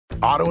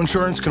Auto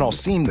insurance can all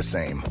seem the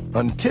same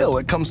until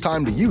it comes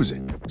time to use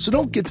it. So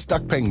don't get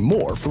stuck paying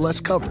more for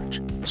less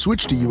coverage.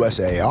 Switch to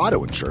USAA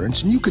Auto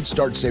Insurance and you could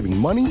start saving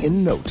money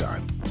in no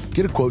time.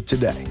 Get a quote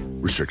today.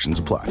 Restrictions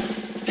apply.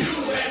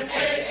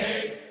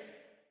 USAA.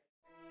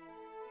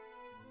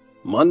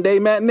 Monday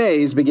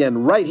matinees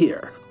begin right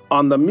here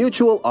on the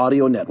Mutual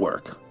Audio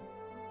Network.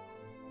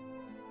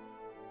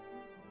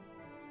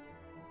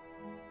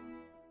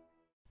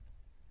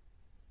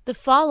 The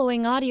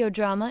following audio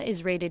drama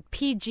is rated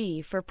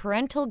PG for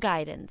parental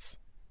guidance.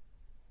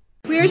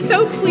 We are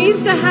so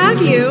pleased to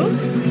have you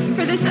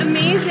for this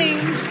amazing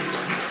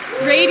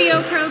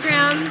radio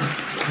program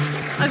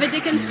of A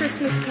Dickens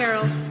Christmas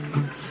Carol.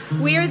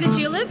 We are the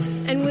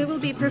Juleps, and we will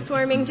be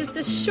performing just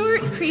a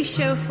short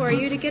pre-show for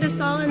you to get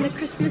us all in the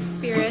Christmas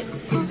spirit.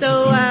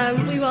 So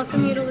we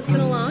welcome you to listen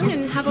along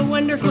and have a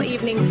wonderful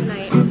evening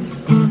tonight.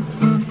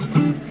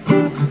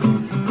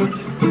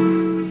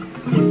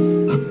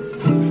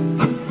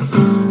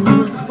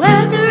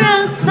 Weather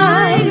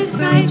outside is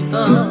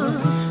frightful,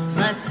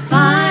 but the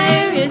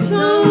fire is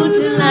so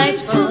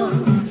delightful.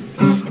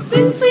 And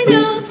since we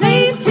know a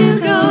place to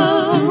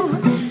go,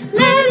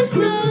 let us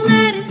know,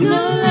 let us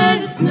know,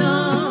 let us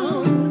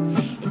know.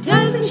 It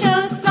doesn't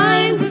show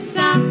signs of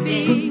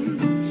stopping,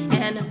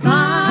 and a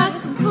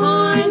box of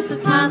corn for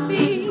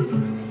popping.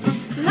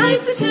 The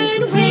lights are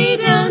turned way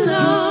down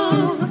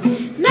low.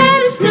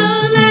 Let us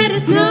know, let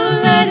us know,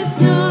 let us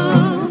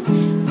know.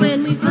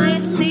 When we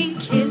finally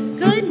kiss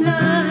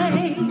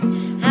goodnight,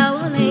 how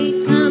we'll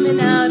hate coming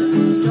out of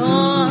the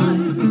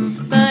storm.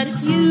 But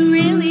if you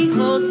really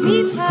hold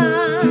me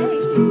tight,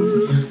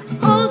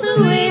 all the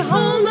way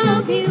home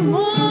I'll be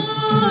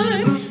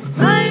warm.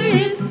 Fire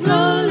is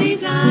slowly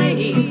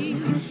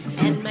dying,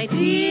 and my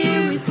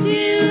dear, we're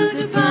still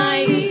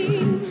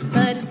goodbying.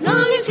 But as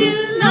long as you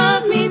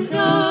love me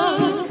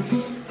so,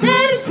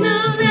 let us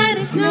know, let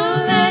us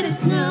know, let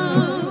us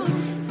know.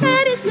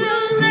 Let us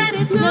know, let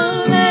us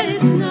know, let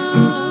us know.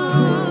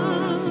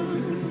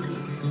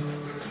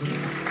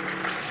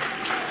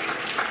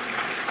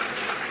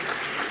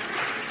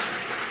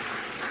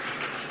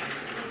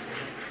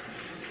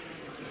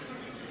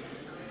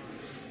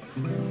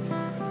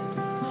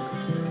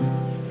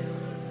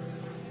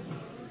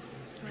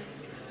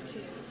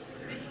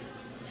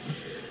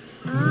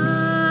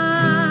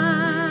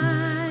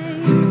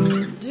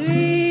 I'm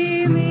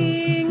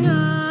dreaming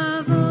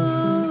of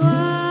a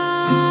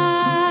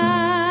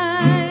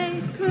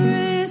white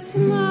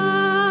Christmas,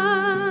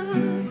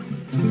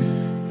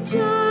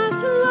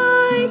 just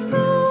like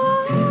the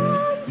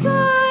ones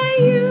I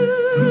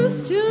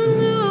used to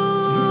know,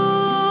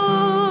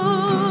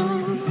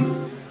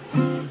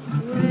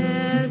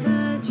 where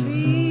the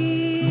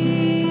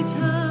treetops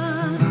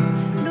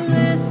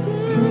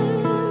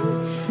glisten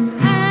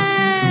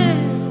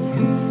and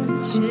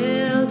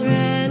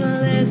children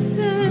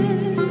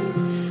listen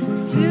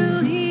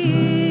to hear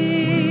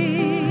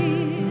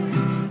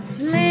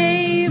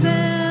sleigh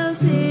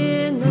bells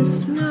in the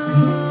snow.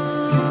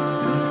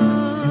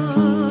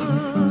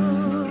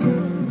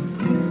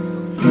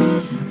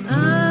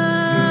 I'm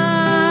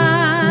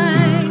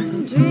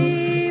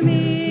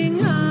dreaming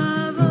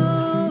of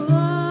a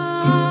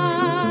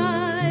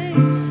white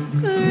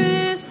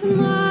Christmas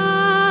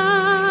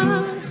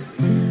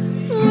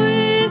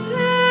with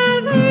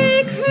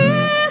every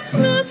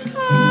Christmas card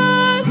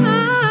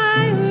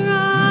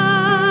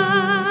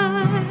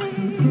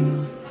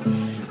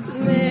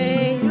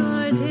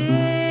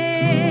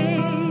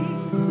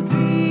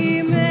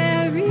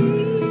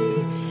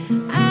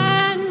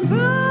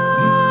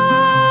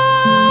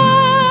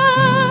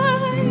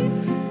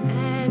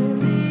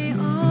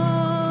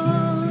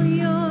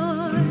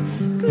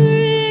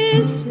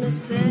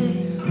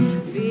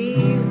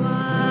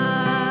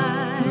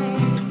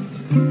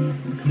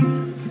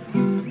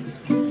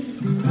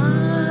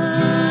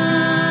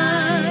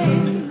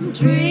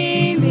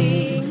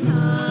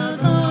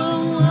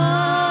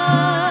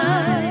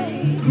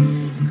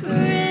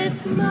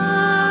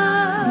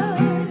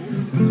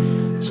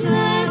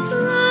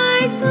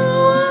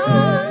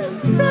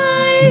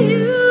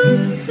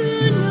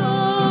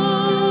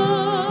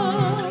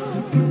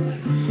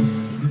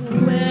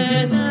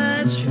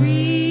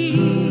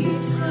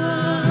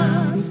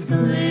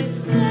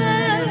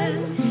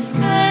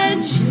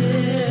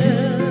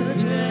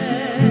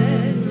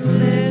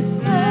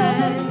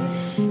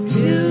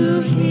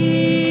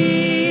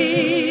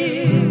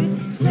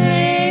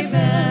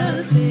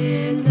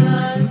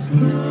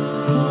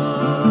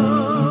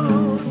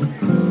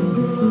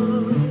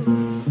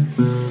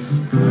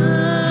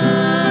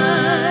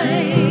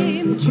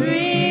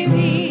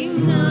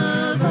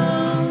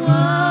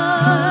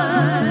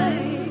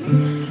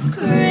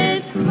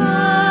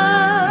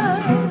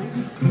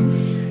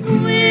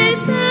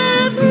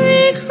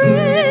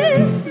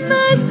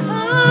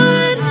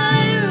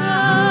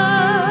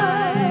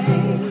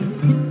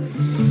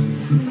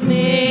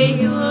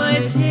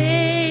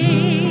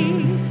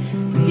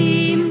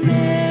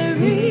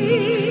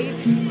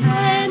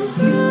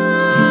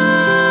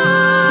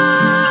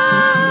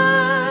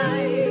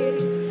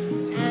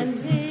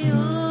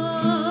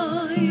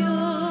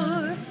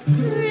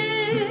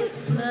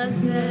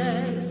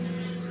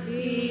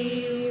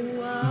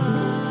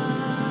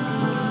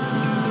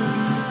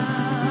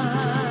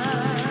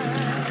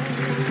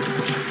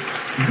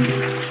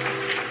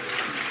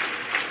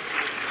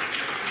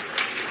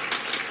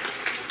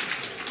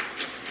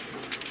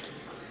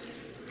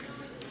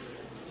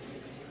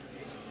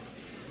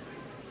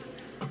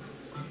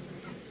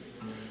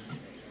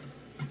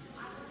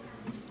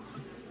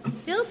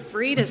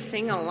free to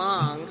sing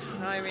along.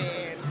 I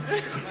mean,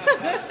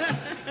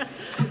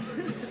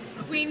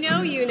 we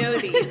know you know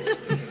these.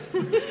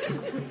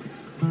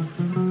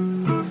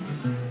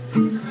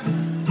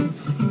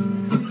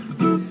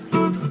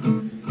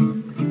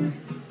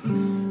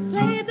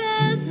 Sleigh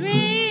bells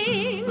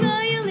ring,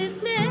 are you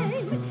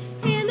listening?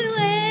 In the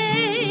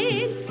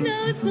lane,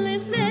 snow is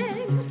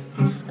glistening.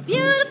 A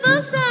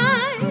beautiful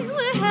sight,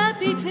 we're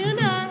happy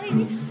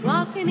tonight,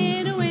 walking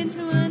in a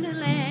winter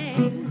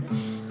wonderland.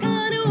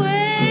 Gone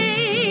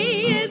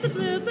away is a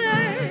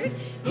bluebird,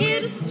 here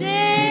to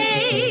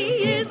stay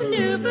is a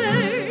new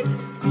bird.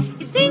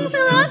 He sings a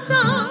love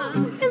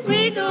song as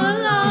we go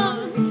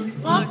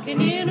along,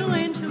 walking in a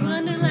winter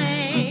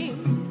wonderland.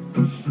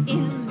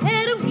 In the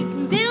meadow we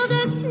can build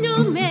a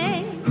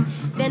snowman,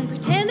 then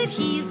pretend that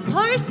he's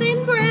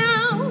Parson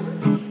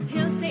Brown.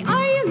 He'll say,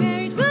 are you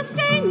married? We'll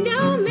say,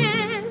 no,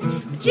 man,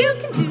 but you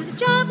can do the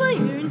job while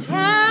you're in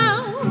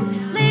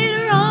town.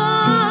 Later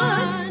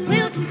on,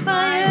 we'll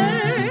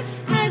conspire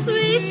as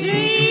we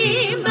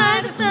dream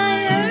by the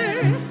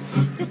fire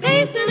to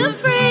face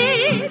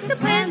unafraid the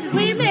plans that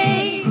we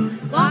made,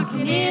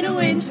 walking in a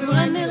winter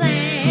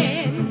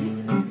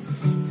wonderland.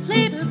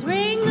 Sleigh bells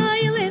ring, are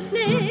you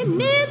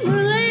listening? In the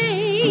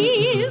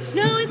lane,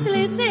 snow is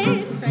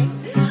glistening.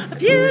 A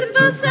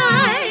beautiful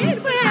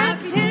sight, we're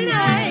happy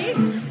tonight,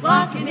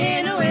 walking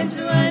in a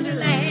winter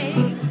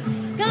wonderland.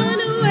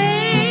 Gone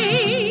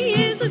away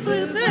is a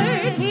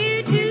bluebird,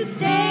 here to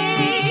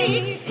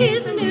stay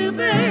is a new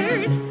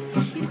bird.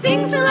 He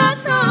sings a love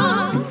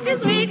song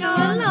as we go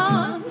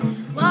along,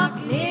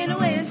 walking in a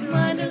winter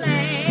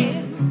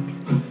wonderland.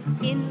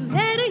 In the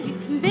meadow you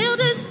can build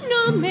a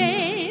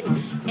snowman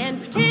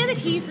and pretend that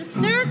he's a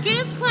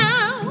circus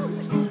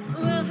clown.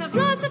 We'll have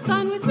lots of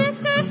fun with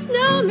Mr.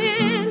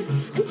 Snowman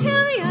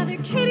until the other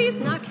kitties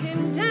knock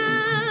him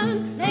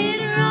down.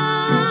 Later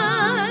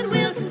on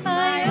we'll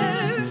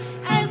conspire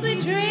as we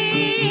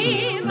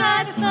dream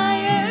by the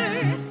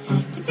fire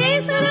to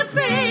face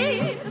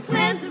unafraid the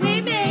plans that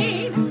we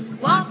made,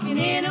 walking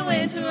in a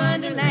winter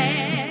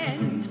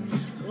wonderland,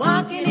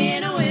 walking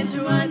in a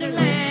winter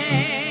wonderland.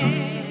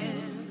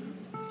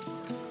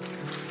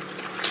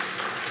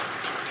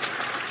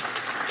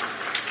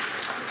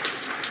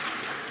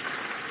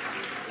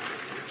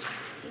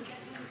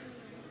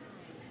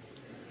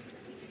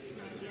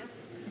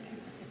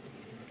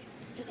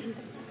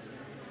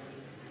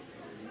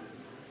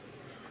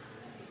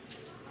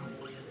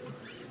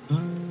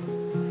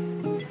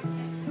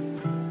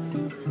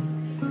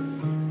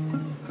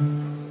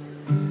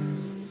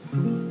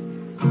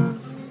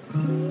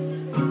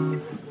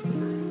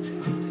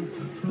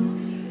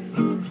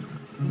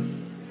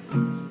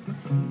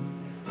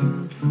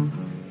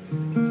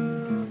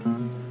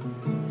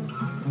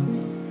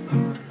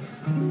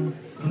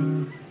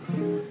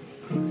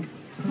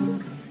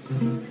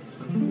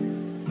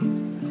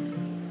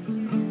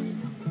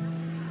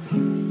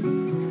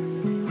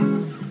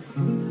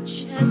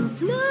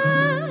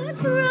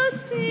 Chestnuts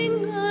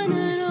roasting on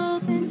an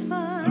open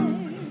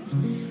fire,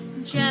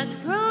 Jack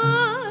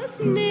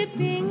Frost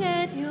nipping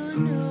at your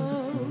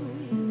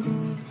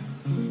nose,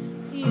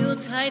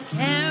 Yuletide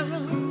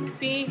carols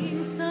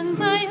being sung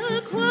by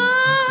a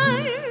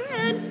choir,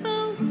 and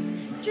folks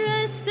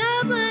dressed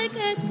up like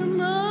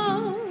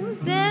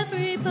Eskimos.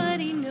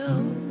 Everybody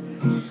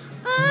knows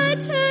a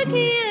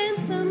turkey and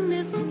some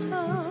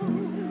mistletoe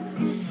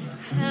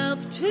help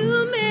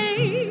to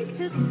make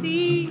the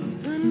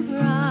season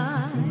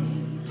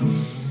bright.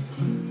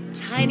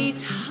 Tiny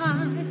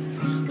tots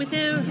with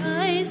their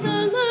eyes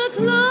all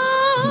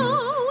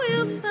aglow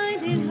will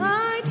find it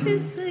hard to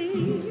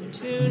sleep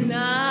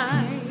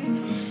tonight.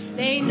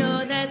 They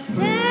know that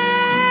Santa's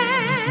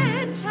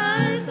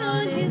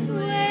on his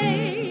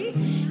way.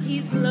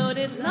 He's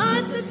loaded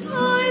lots of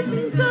toys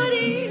and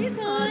goodies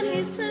on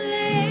his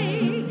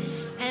sleigh,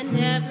 and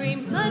every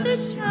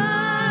mother's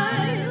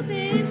child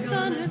is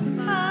gonna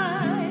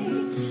spy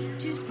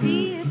to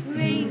see if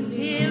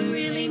reindeer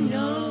really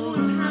know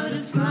how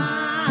to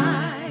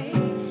fly.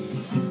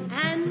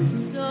 And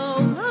so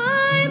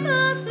I'm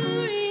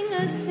offering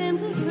a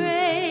simple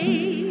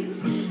praise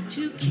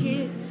to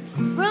kids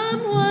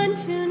from 1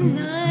 to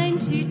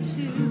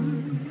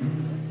 92.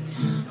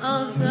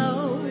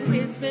 Although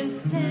it's been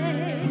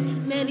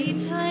said many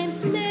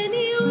times,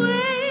 many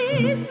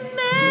ways,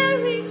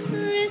 Merry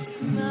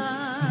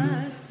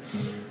Christmas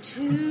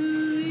to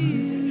you.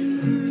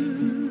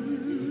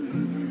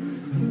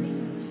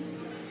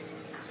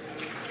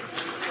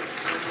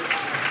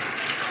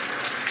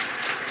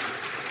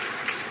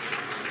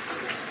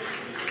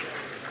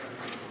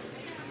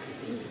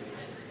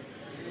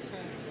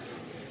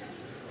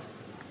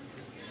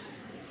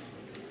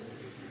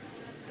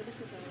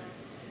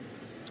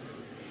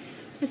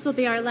 This will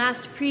be our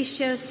last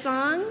pre-show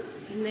song,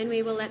 and then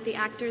we will let the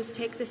actors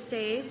take the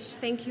stage.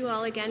 Thank you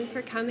all again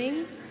for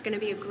coming. It's going to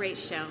be a great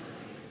show.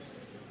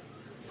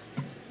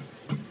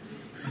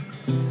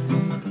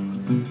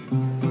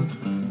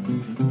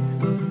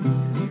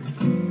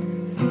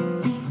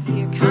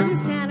 Here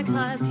comes Santa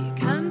Claus,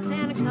 right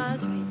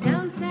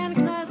down Santa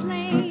Claus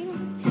Lane.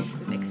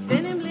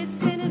 Vixen and Blitz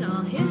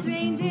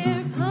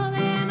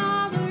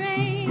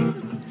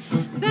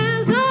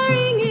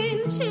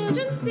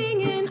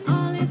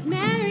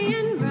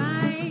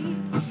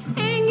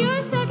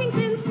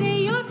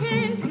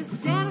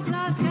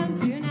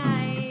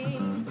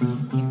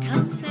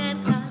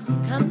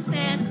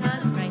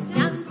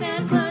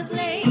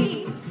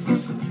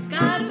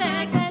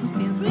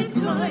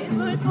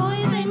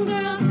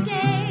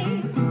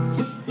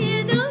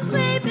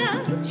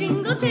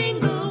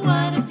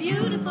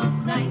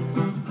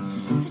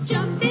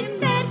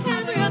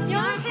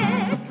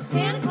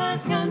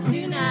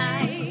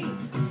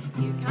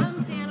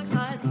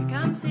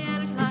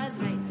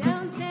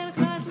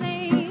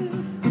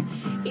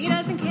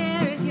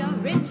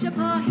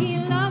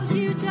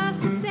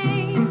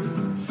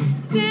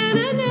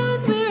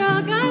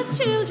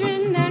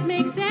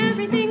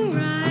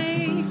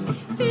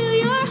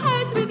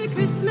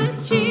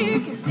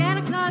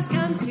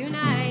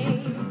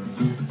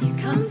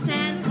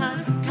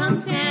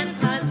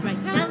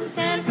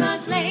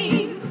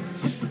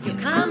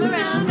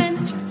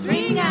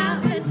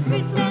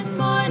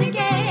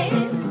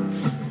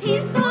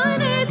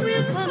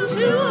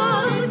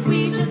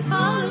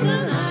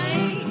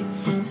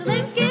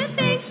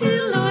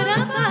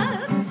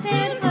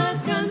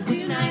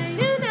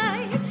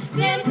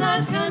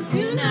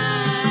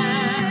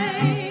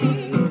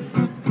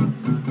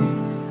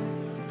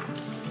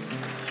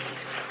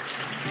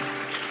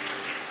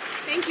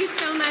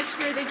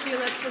the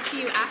Juleps. We'll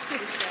see you after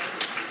the show.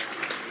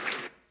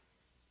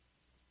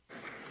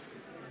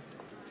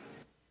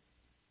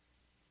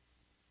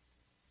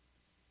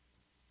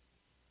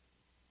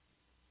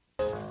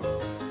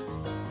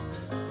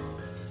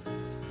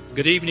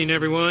 Good evening,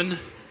 everyone.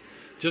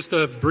 Just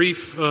a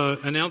brief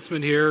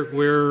announcement here.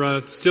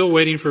 We're still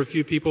waiting for a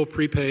few people,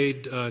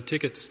 prepaid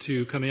tickets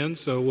to come in,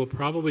 so we'll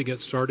probably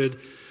get started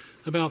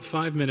about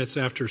 5 minutes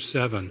after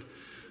 7.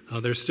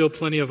 There's still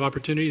plenty of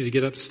opportunity to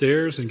get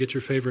upstairs and get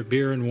your favorite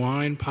beer and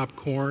wine,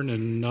 popcorn,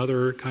 and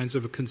other kinds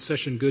of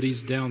concession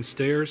goodies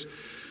downstairs.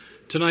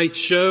 Tonight's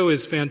show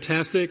is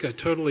fantastic. I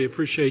totally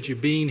appreciate you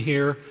being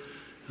here.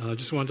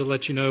 Just wanted to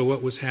let you know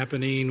what was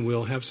happening.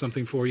 We'll have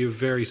something for you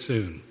very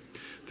soon.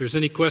 If there's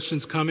any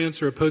questions,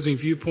 comments, or opposing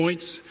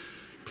viewpoints,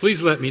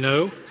 please let me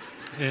know,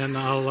 and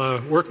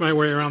I'll work my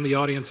way around the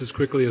audience as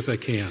quickly as I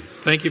can.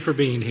 Thank you for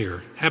being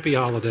here. Happy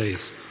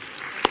holidays.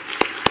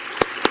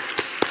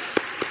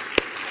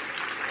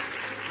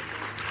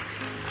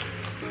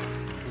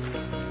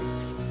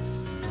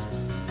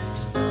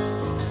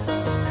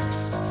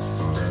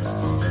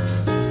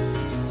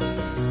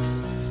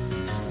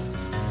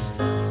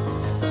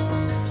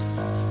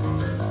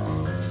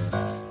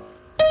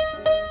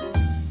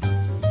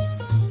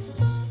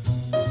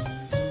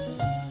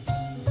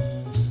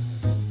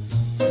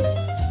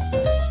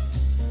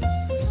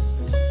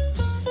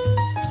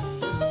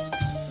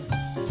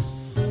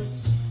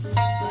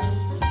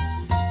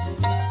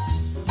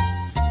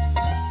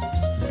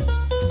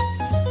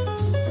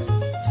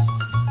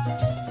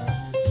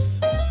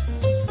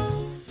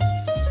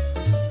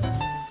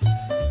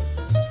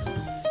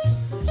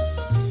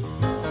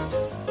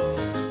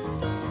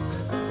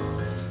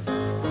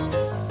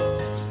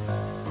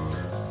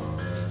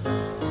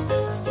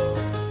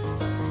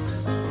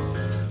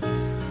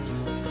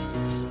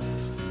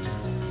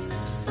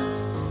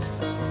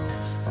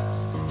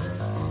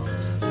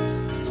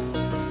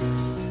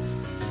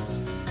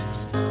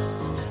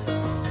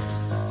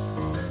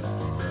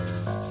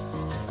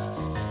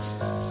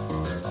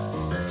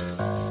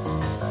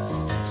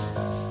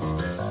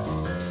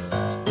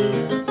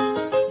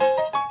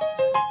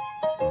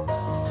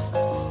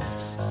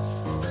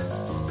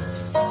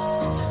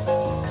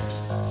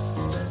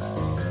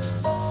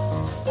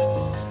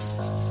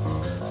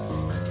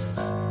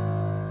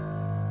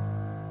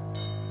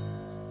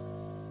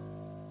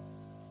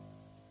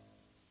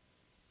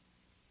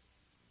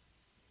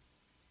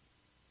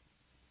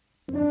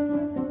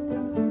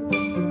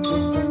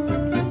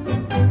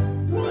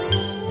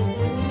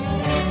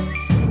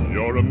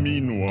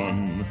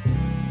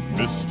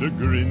 Mr.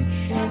 Grinch,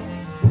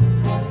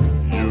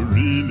 you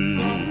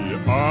really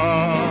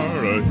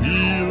are a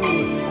heel.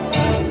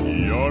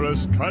 You're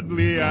as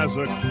cuddly as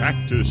a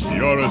cactus,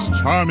 you're as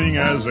charming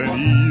as an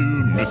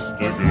eel,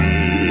 Mr.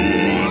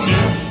 Grinch.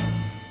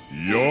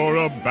 You're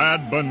a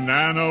bad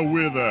banana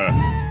with a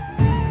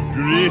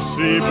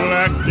greasy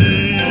black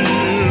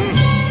peel.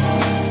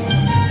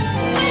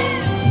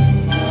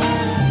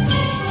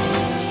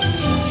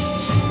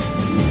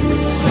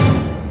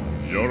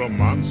 You're a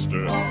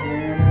monster,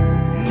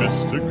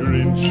 Mr.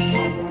 Grinch.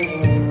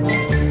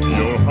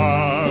 Your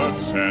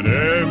heart's an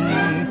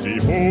empty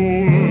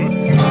hole.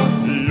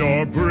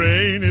 Your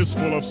brain is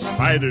full of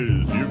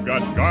spiders. You've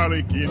got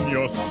garlic in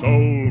your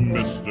soul,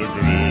 Mr.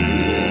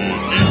 Grinch.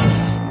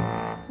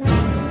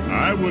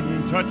 I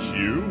wouldn't touch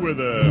you with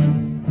a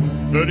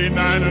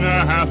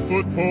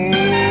 39.5-foot pole.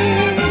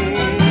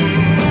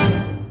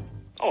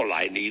 All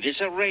I need is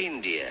a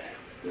reindeer.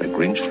 The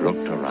Grinch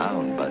looked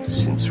around, but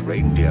since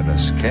reindeer are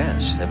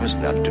scarce, there was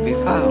none to be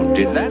found.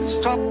 Did that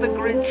stop the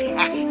Grinch?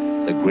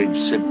 The Grinch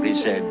simply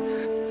said,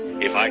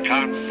 if I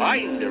can't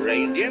find a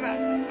reindeer,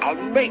 I'll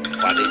make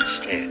one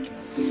instead.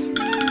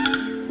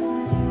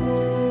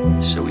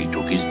 So he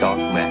took his dog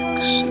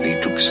Max, and he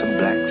took some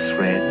black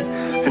thread,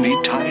 and he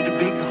tied a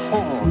big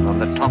horn on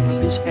the top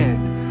of his head.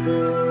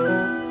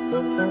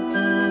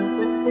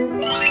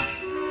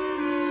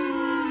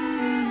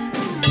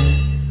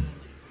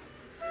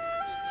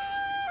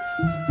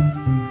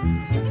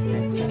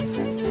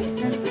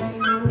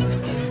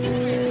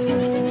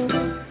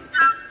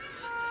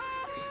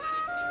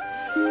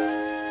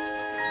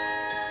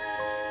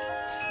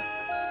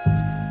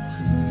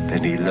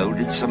 Then he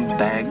loaded some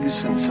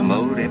bags and some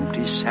old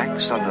empty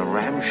sacks on a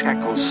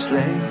ramshackle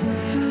sleigh,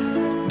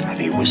 and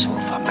he whistled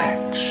for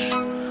Max.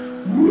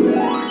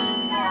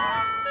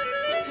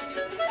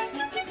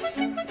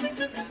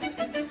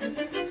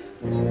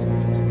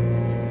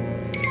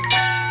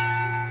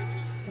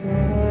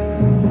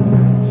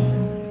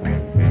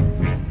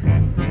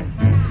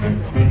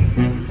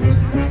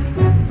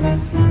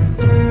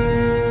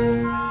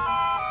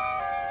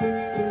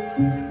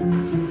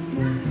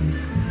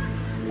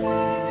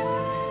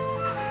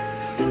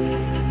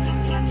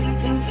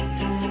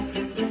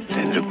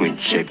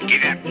 Said,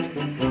 get up. And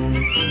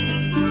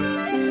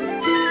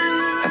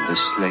the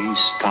sleigh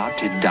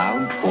started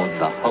down toward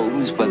the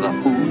homes where the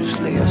Who's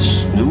lay a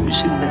snooze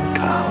in their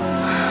town.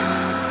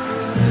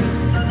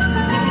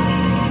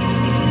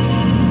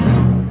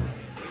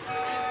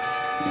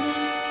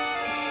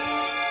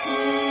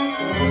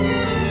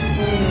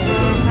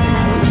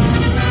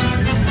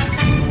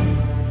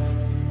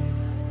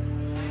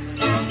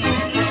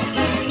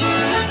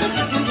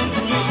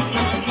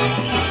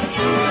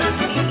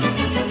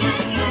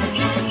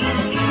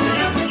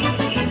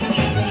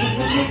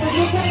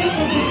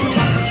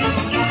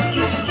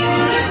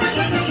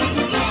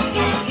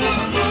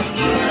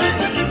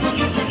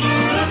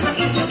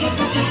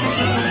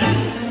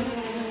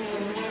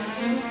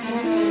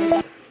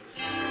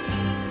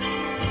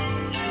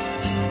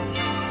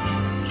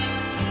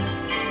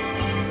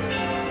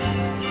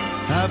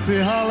 Happy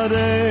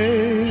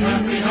holiday.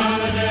 Happy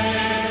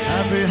holiday.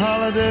 Happy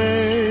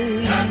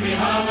holiday. Happy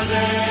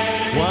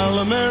holiday. While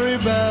the merry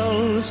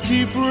bells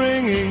keep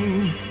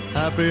ringing,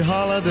 happy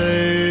holiday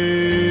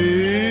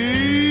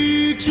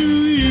to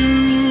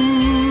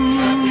you.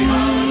 Happy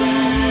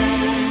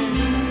holiday.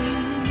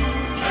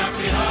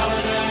 Happy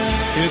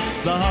holiday. It's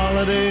the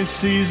holiday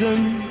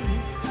season,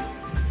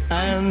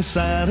 and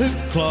Santa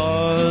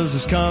Claus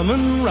is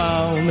coming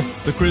round.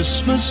 The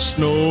Christmas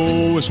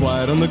snow is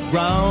white on the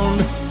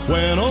ground.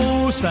 When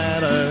old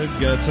Santa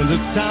gets into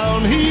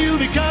town, he'll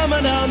be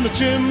coming down the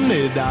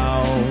chimney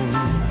down.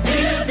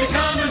 He'll be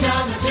coming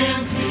down the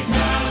chimney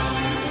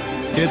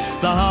down. It's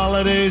the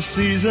holiday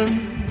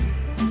season,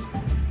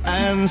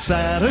 and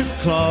Santa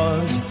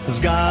Claus has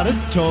got a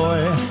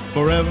toy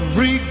for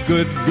every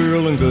good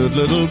girl and good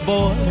little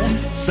boy.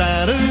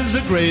 Santa's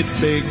a great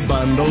big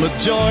bundle of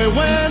joy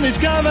when he's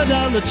coming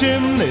down the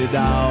chimney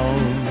down.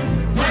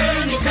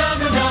 When he's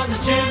coming down the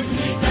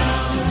chimney down.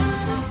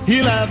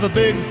 He'll have a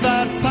big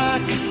fat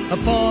pack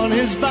upon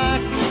his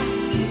back,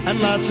 and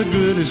lots of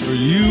goodies for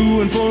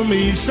you and for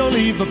me. So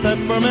leave a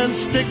peppermint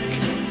stick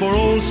for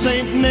old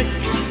Saint Nick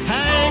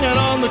hanging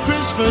on the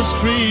Christmas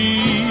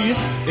tree.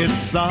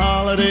 It's the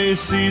holiday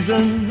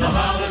season, the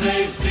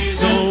holiday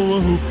season. So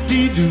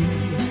whoop-dee-doo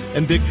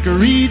and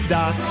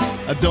dickory-dock,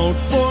 don't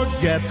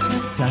forget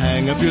to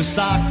hang up your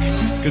sock,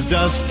 'cause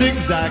just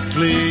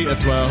exactly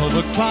at 12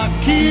 o'clock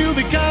he'll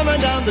be coming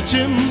down the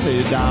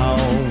chimney down.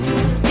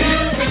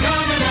 He'll be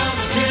coming down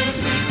the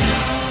chimney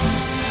down.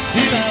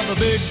 He'll have a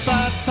big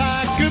fat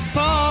pack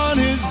upon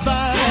his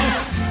back,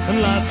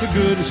 and lots of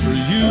goodies for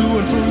you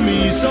and for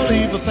me. So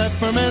leave a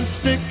peppermint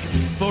stick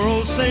for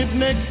old Saint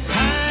Nick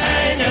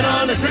hanging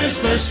on the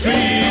Christmas tree.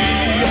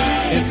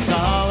 It's the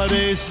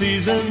holiday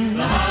season,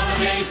 the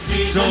holiday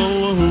season.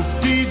 So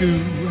whoop-dee-doo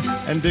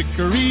and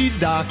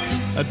dickory-dock,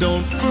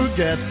 don't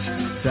forget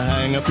to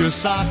hang up your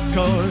sock,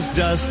 'cause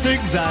just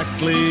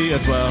exactly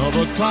at 12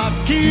 o'clock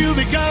he'll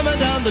be coming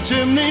down the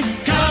chimney,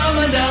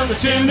 coming down the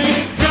chimney,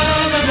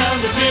 coming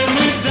down the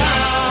chimney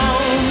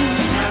down.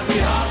 Happy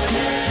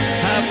holiday.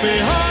 Happy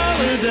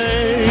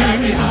holiday.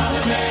 Happy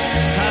holiday.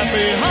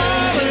 Happy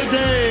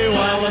holiday.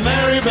 While the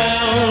merry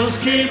bells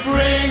keep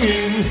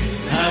ringing,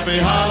 happy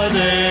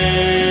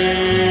holiday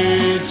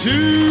to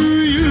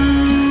you.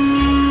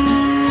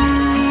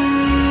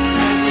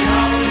 Happy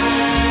holiday.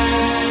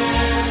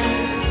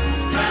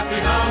 Happy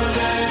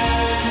holiday.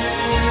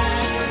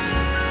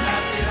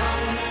 Happy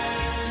holiday.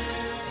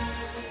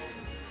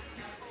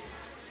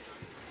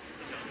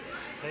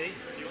 Hey,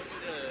 do you want me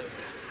to...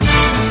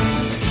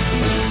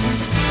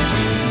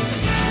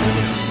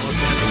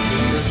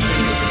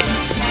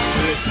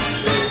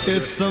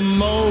 It's the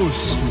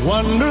most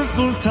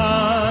wonderful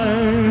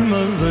time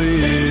of the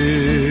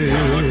year,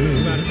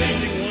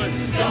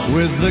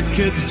 with the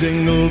kids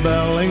jingle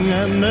belling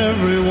and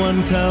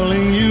everyone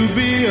telling you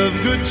be of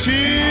good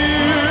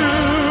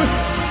cheer.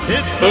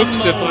 It's the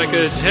Folks, if I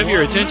could have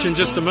your attention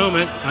just a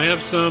moment, I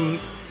have some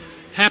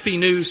happy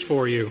news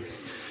for you.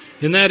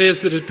 And that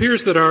is that it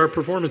appears that our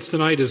performance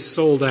tonight is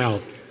sold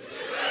out.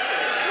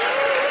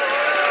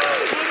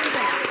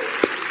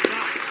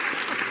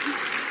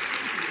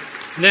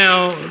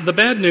 Now, the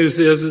bad news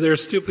is that there are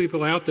still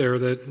people out there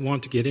that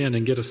want to get in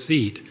and get a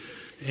seat,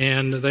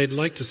 and they'd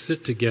like to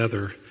sit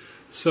together.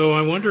 So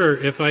I wonder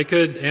if I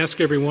could ask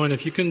everyone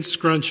if you can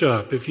scrunch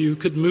up, if you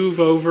could move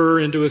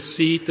over into a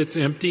seat that's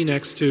empty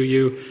next to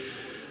you.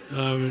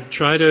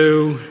 Try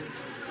to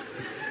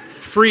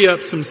free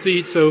up some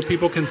seats so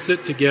people can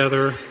sit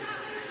together.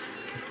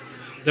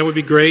 That would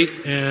be great,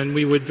 and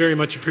we would very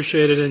much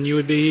appreciate it, and you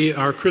would be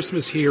our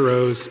Christmas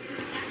heroes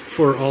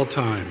for all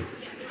time.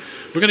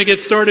 We're going to get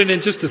started in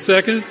just a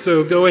second,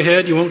 so go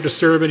ahead. You won't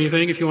disturb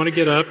anything. If you want to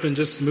get up and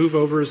just move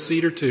over a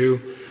seat or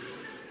two,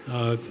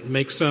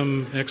 make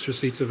some extra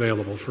seats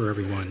available for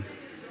everyone.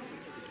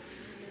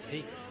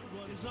 Hey.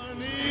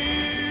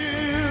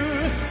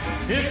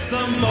 It's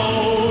the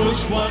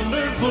most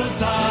wonderful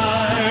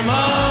time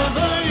of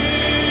the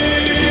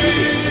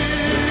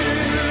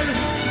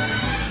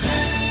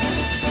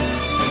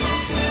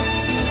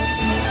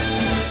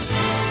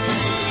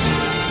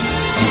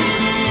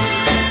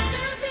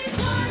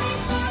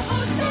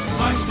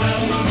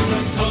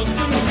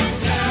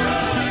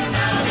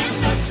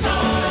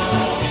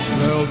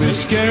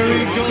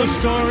scary ghost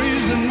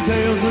stories and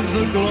tales of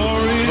the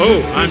glories.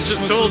 Oh, I'm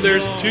just told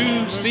there's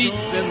 2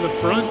 seats in the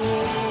front.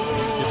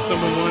 If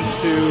someone wants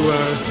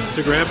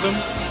to grab them,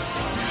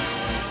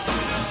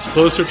 it's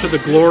closer to the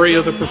glory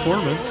of the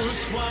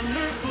performance.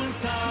 Wonderful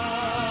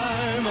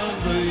time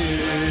of the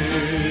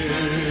year.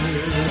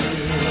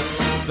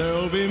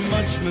 There'll be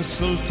much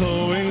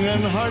mistletoeing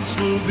and hearts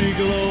will be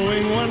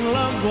glowing when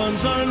loved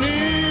ones are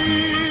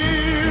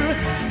near.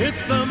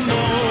 It's the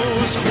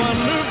most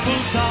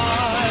wonderful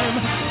time.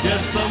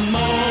 Yes, the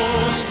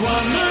most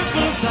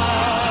wonderful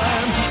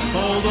time.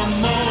 Oh, the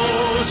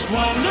most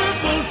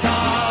wonderful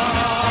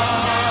time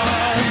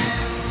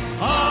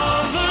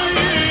of the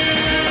year.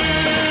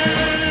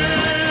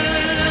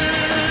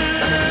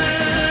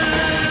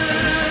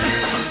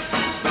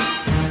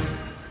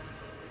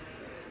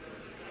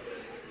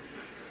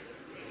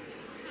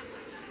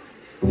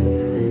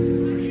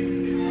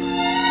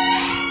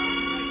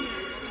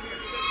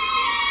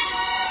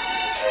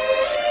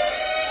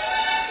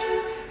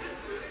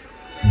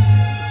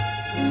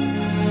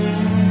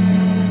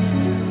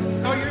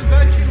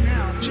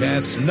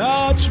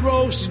 Chestnuts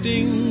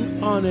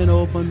roasting on an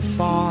open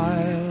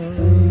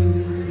fire,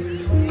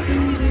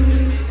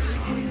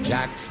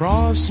 Jack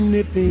Frost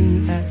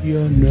nipping at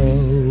your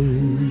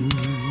nose,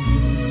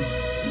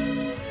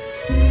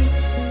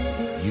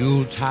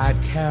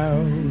 Yuletide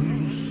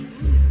carols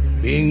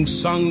being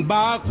sung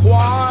by a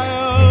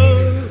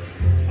choir,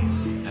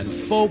 and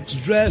folks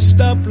dressed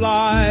up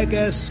like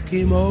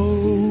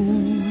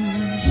Eskimos.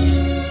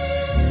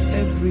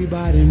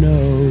 Everybody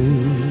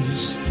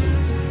knows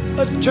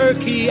a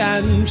turkey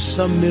and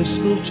some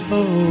mistletoe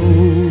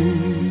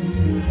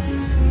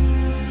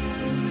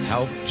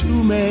help to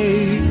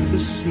make the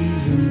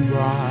season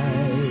bright.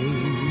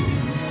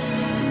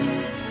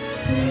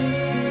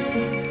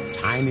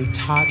 Tiny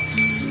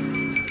tots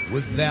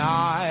with their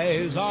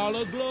eyes all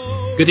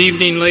aglow. Good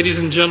evening, ladies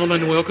and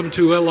gentlemen. Welcome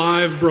to a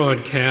live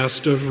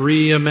broadcast of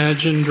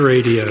Reimagined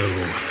Radio.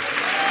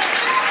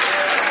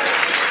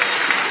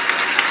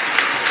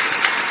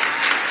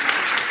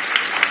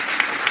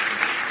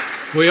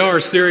 We are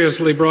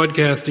seriously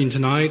broadcasting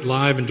tonight,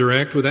 live and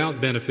direct, without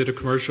benefit of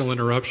commercial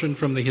interruption,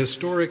 from the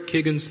historic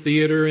Kiggins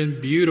Theatre in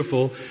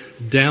beautiful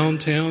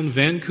downtown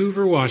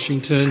Vancouver,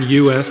 Washington,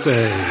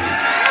 USA.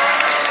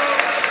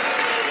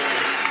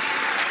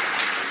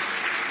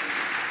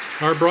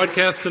 Our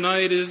broadcast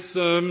tonight is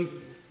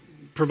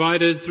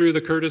provided through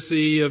the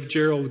courtesy of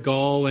Gerald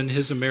Gall and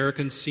his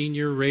American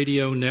Senior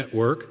Radio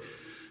Network.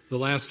 The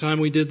last time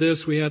we did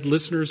this, we had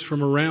listeners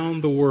from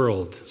around the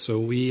world, so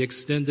we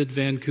extended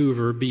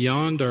Vancouver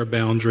beyond our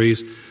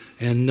boundaries,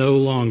 and no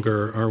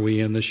longer are we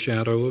in the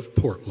shadow of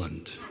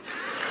Portland.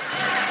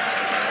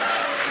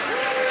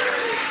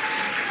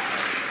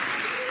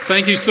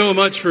 Thank you so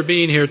much for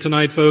being here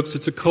tonight, folks.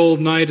 It's a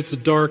cold night, it's a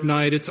dark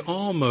night, it's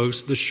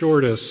almost the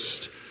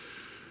shortest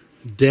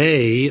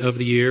day of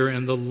the year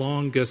and the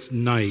longest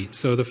night.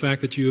 So the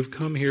fact that you have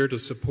come here to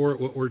support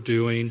what we're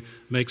doing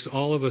makes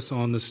all of us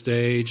on the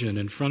stage and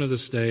in front of the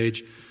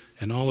stage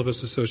and all of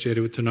us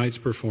associated with tonight's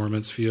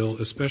performance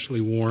feel especially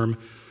warm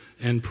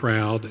and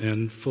proud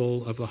and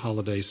full of the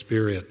holiday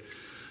spirit.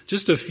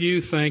 Just a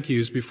few thank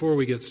yous before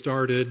we get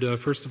started.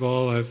 First of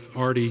all, I've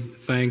already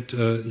thanked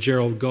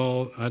Gerald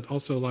Gall. I'd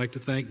also like to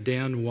thank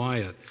Dan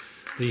Wyatt,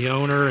 the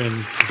owner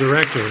and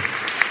director.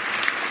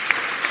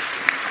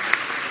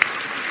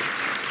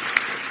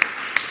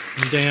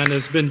 Dan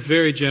has been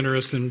very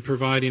generous in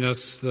providing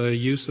us the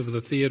use of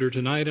the theater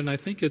tonight, and I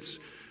think it's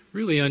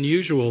really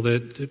unusual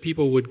that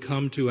people would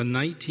come to a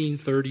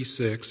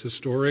 1936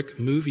 historic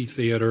movie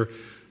theater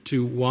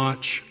to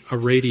watch a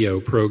radio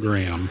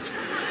program.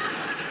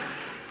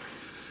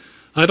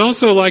 I'd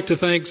also like to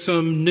thank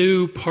some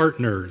new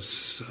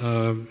partners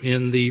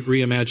in the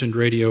Reimagined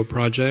Radio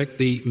project,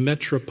 the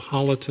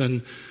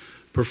Metropolitan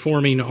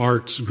Performing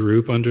Arts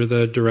Group under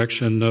the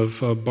direction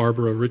of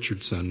Barbara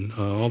Richardson.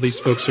 All these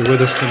folks are with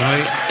us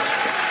tonight.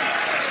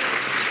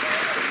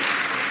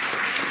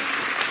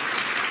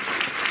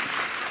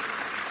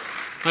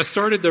 I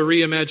started the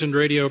Reimagined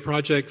Radio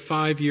project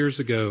 5 years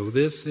ago.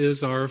 This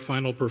is our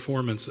final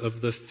performance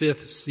of the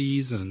 5th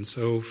season.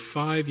 So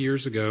 5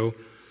 years ago,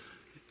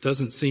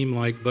 doesn't seem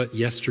like but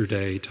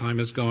yesterday. Time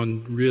has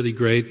gone really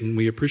great, and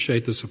we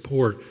appreciate the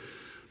support.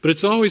 But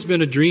it's always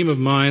been a dream of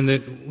mine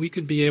that we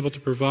could be able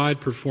to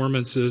provide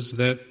performances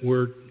that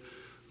were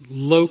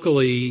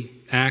locally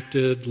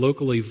acted,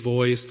 locally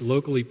voiced,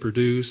 locally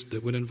produced,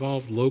 that would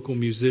involve local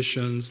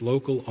musicians,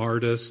 local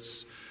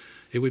artists.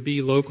 It would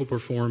be local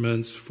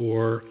performance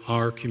for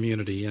our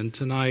community. And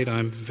tonight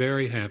I'm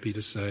very happy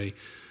to say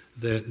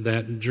that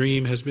that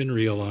dream has been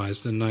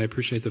realized, and I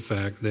appreciate the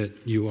fact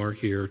that you are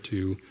here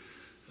to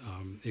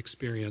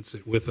experience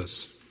it with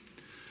us.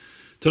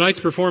 Tonight's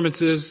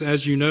performance is,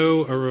 as you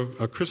know,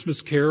 a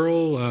Christmas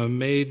carol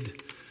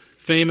made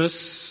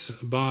famous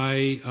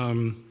by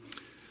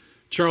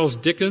Charles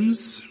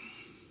Dickens.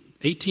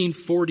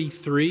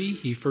 1843,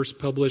 he first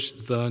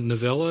published the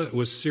novella. It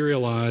was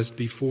serialized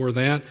before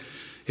that.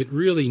 It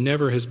really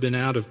never has been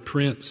out of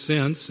print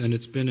since, and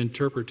it's been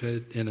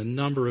interpreted in a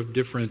number of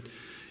different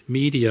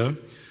media.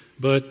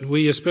 But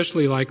we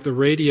especially like the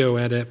radio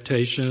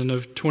adaptation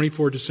of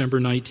 24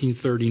 December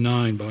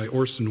 1939 by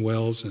Orson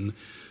Welles and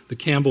the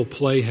Campbell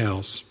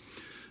Playhouse.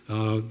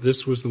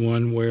 This was the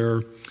one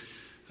where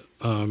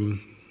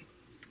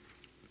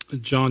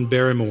John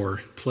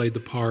Barrymore played the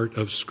part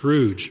of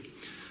Scrooge.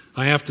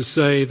 I have to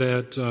say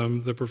that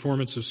the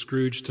performance of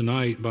Scrooge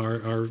tonight by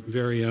our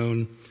very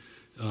own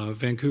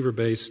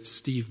Vancouver-based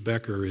Steve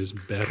Becker is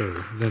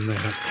better than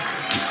that.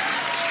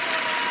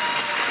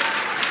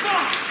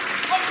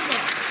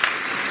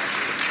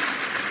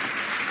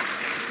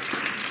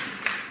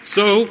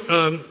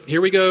 So,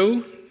 here we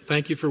go.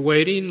 Thank you for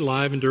waiting,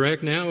 live and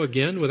direct now,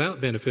 again, without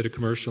benefit of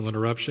commercial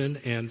interruption,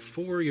 and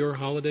for your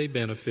holiday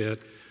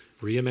benefit,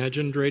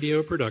 Reimagined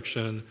Radio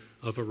production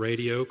of A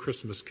Radio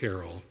Christmas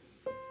Carol.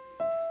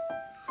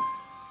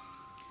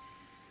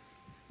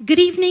 Good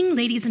evening,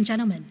 ladies and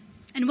gentlemen,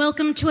 and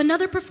welcome to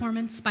another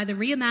performance by the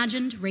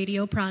Reimagined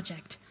Radio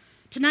Project.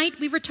 Tonight,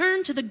 we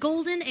return to the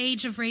golden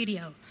age of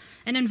radio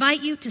and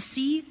invite you to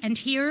see and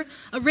hear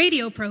a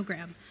radio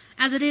program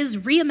as it is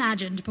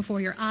reimagined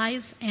before your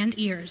eyes and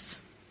ears.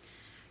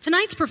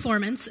 Tonight's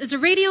performance is a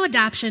radio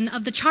adaptation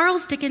of the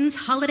Charles Dickens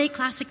holiday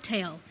classic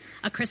tale,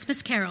 A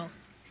Christmas Carol.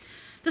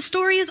 The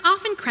story is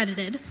often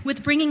credited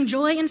with bringing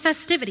joy and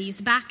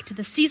festivities back to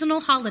the seasonal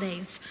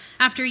holidays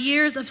after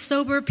years of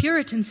sober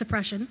Puritan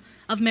suppression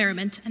of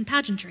merriment and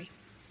pageantry.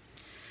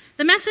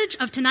 The message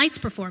of tonight's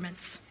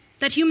performance,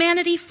 that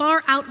humanity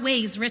far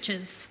outweighs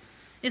riches,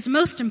 is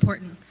most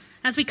important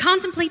as we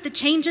contemplate the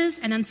changes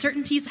and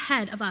uncertainties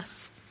ahead of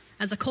us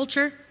as a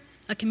culture,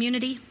 a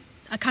community,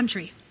 a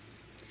country.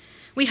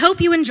 We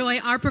hope you enjoy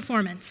our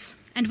performance,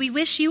 and we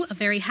wish you a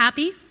very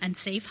happy and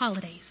safe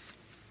holidays.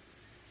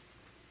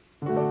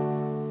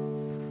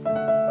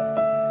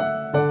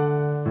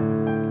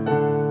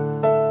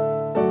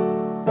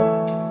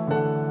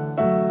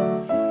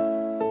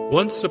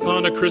 Once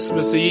upon a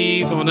Christmas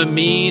Eve, on a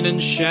mean and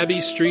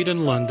shabby street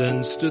in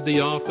London, stood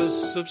the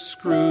office of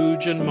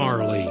Scrooge and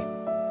Marley.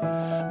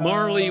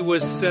 Marley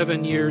was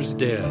 7 years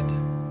dead,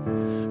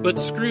 but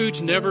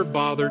Scrooge never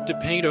bothered to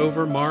paint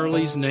over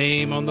Marley's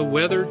name on the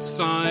weathered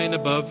sign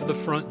above the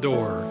front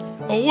door.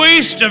 A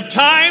waste of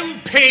time,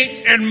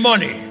 paint, and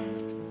money.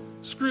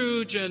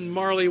 Scrooge and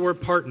Marley were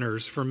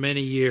partners for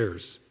many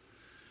years,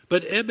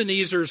 but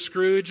Ebenezer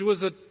Scrooge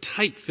was a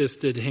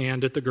tight-fisted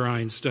hand at the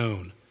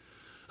grindstone.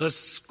 A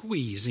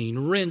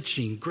squeezing,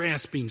 wrenching,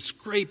 grasping,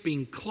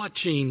 scraping,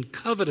 clutching,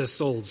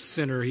 covetous old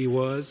sinner he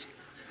was.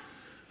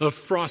 A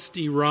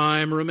frosty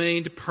rime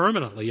remained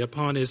permanently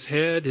upon his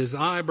head, his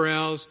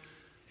eyebrows,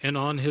 and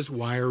on his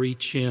wiry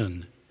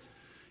chin.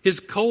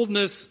 His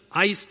coldness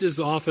iced his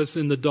office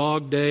in the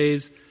dog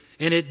days,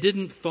 and it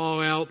didn't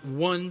thaw out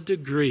 1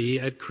 degree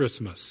at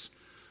Christmas,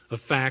 a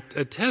fact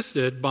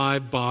attested by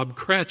Bob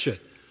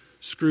Cratchit,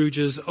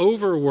 Scrooge's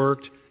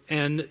overworked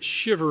and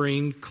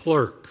shivering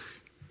clerk.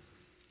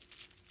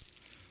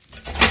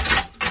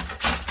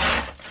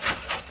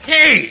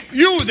 Hey,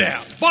 you there!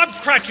 Bob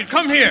Cratchit,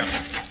 come here!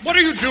 What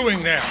are you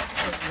doing there?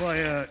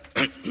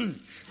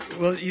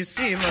 Well, you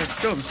see, my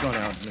stove's gone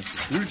out, Mr.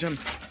 Scrooge. I'm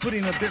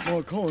putting a bit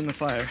more coal in the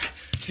fire.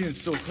 It seems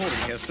so cold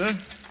in here, sir.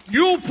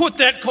 You put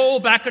that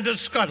coal back into the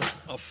scuttle.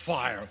 A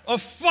fire. A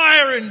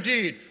fire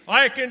indeed.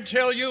 I can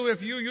tell you,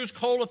 if you use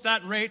coal at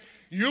that rate,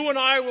 you and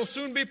I will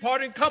soon be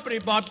parting company,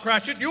 Bob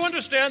Cratchit. You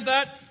understand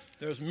that?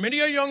 There's many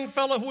a young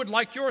fellow who would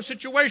like your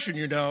situation,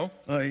 you know.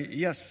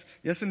 Yes,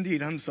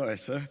 indeed. I'm sorry,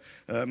 sir.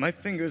 My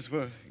fingers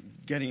were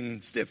getting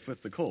stiff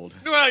with the cold.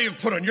 Well, you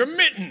put on your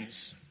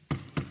mittens.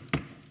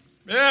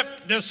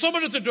 Yep, there's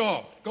someone at the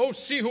door. Go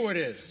see who it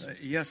is.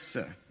 Yes,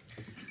 sir.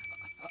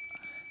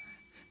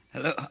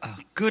 Hello.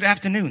 Good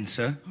afternoon,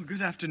 sir. Oh,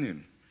 good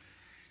afternoon.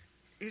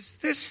 Is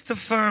this the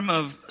firm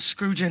of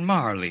Scrooge and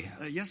Marley?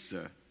 Yes,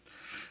 sir.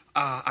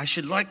 I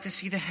should like to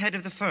see the head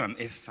of the firm,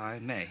 if I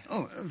may.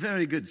 Oh,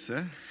 very good,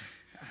 sir.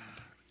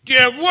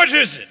 Dear, what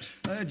is it?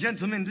 A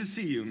gentleman to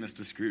see you,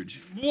 Mr.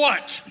 Scrooge.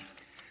 What?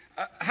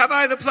 Have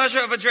I the pleasure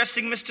of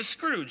addressing Mr.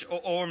 Scrooge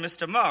or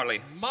Mr.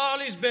 Marley?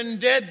 Marley's been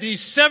dead these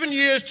 7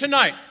 years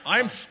tonight.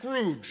 I'm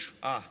Scrooge.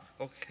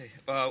 Okay.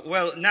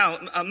 Well, now,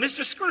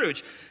 Mr.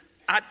 Scrooge,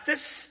 at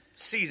this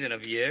season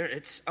of year,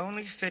 it's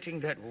only fitting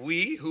that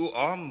we, who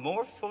are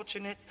more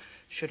fortunate,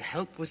 should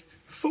help with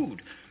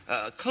food,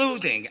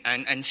 clothing,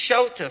 and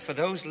shelter for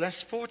those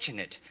less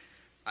fortunate.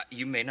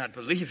 You may not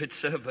believe it,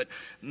 sir, but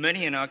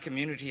many in our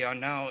community are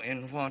now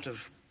in want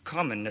of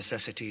common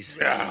necessities.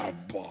 Bah.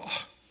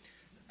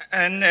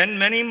 And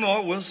many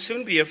more will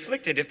soon be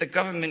afflicted if the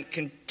government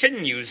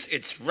continues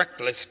its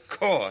reckless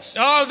course.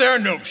 Are there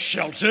no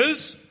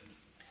shelters?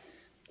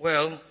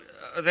 Well,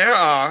 there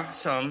are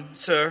some,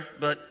 sir,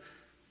 but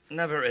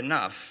never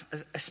enough,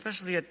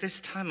 especially at this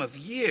time of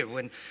year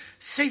when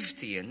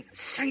safety and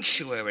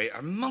sanctuary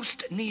are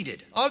most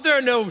needed. Are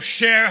there no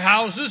share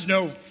houses,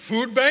 no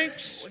food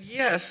banks? Well,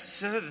 yes,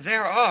 sir,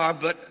 there are,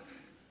 but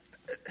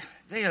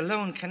they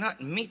alone cannot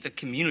meet the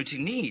community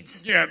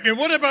needs. Yeah, and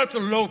what about the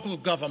local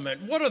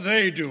government? What are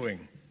they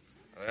doing?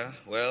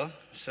 Well,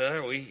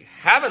 sir, we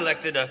have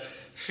elected a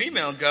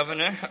female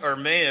governor or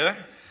mayor,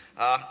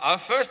 our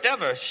first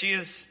ever. She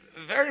is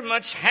very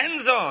much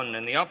hands-on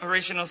in the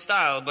operational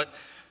style, but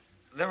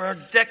there are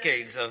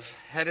decades of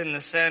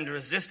head-in-the-sand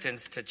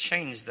resistance to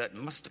change that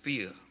must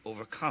be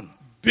overcome.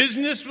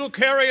 Business will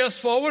carry us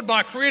forward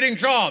by creating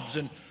jobs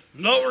and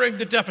lowering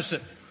the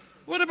deficit.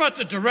 What about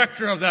the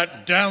director of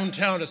that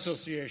downtown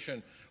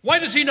association? Why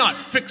does he not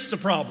fix the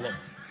problem?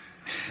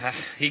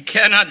 He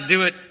cannot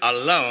do it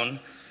alone,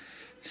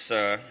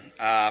 sir.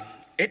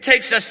 It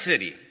takes a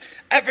city,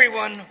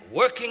 everyone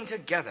working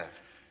together.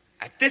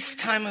 At this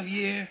time of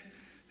year,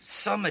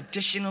 some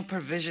additional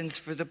provisions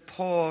for the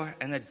poor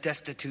and the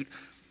destitute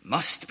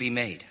must be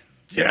made.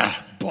 Yeah,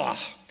 bah.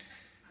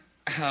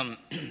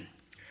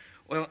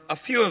 Well, a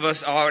few of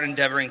us are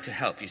endeavoring to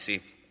help, you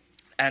see.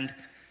 And,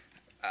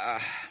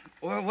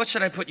 well, what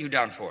should I put you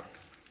down for?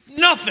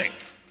 Nothing.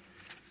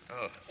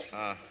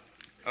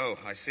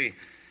 I see.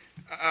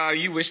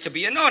 You wish to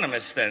be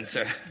anonymous then,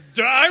 sir?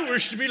 I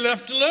wish to be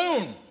left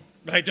alone.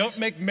 I don't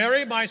make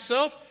merry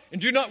myself and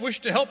do not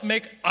wish to help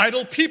make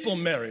idle people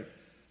merry.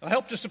 I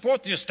help to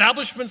support the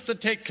establishments that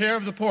take care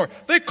of the poor.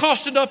 They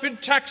cost enough in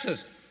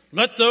taxes.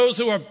 Let those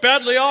who are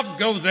badly off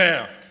go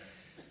there.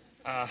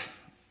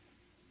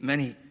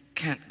 Many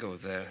can't go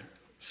there,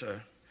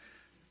 sir.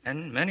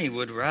 And many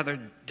would rather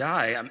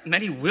die.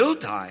 Many will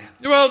die.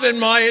 Well, then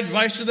my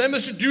advice to them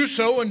is to do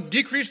so and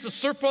decrease the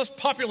surplus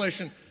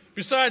population.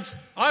 Besides,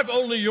 I've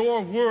only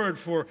your word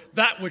for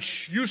that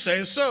which you say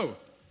is so.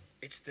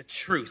 It's the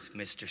truth,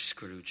 Mr.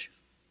 Scrooge.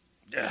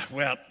 Yeah,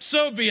 well,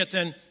 so be it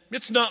then.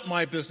 It's not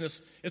my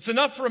business. It's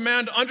enough for a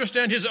man to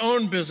understand his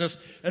own business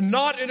and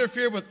not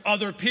interfere with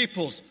other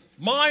people's.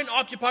 Mine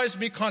occupies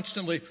me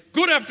constantly.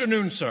 Good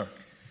afternoon, sir.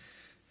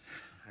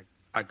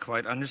 I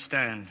quite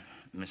understand,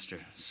 Mr.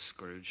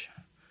 Scrooge.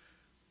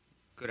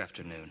 Good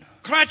afternoon.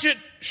 Cratchit,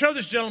 show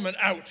this gentleman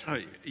out.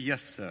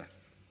 Yes, sir.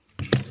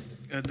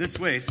 This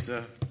way,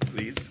 sir,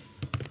 please.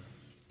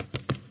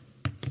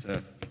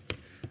 Sir,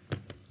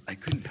 I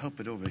couldn't help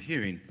but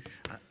overhearing.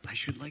 I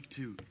should like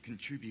to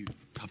contribute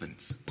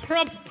tuppence.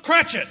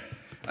 Cratchit!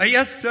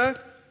 Yes, sir.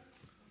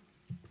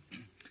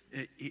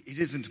 It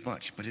isn't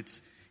much, but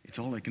it's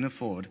all I can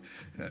afford.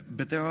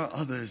 But there are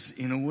others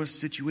in a worse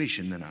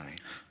situation than I.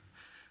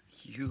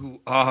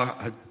 You are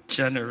a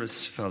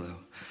generous fellow.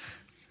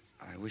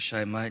 I wish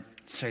I might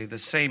say the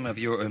same of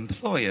your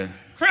employer.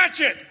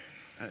 Cratchit!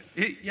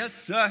 Yes,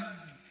 sir.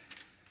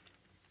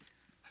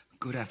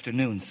 Good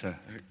afternoon, sir.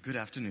 Good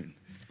afternoon.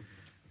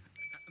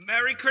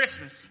 Merry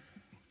Christmas.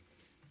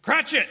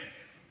 Cratchit!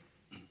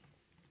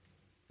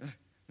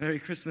 Merry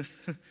Christmas.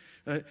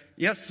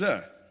 Yes,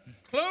 sir.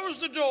 Close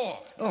the door.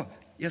 Oh,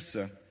 yes,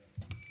 sir.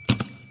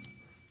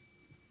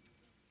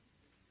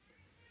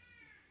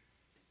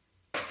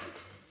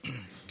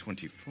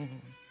 $24,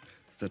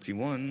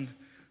 $31,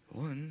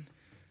 $1.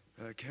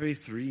 Carry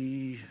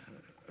 3.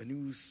 A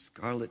new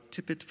scarlet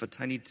tippet for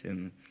Tiny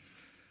Tim.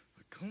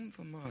 A comb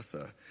for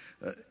Martha.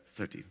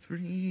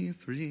 33,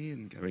 3,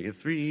 and carry a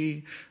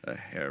 3. A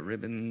hair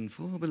ribbon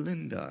for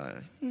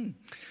Belinda.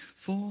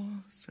 4,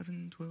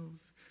 7, 12,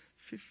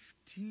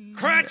 15.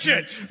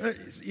 Cratchit!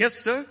 Yes,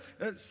 sir.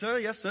 Sir,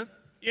 yes, sir.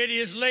 It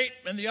is late,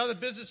 and the other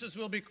businesses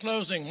will be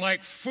closing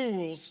like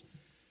fools.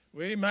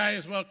 We may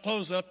as well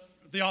close up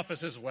the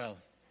office as well.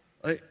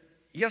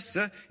 Yes,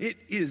 sir. It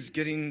is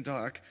getting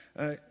dark.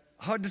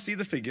 Hard to see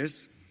the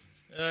figures.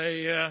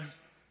 I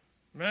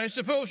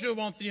suppose you'll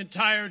want the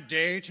entire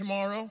day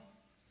tomorrow?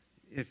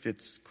 If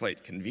it's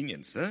quite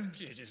convenient, sir.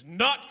 It is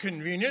not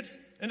convenient,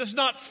 and it's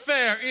not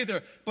fair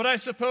either, but I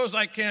suppose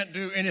I can't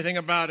do anything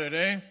about it,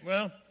 eh?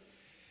 Well,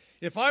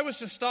 if I was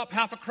to stop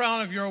half a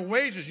crown of your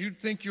wages, you'd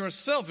think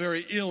yourself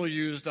very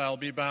ill-used, I'll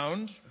be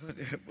bound.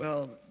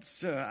 Well,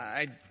 sir,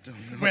 I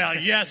don't know. Well,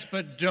 yes,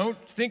 but don't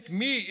think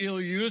me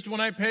ill-used when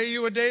I pay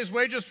you a day's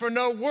wages for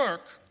no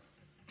work.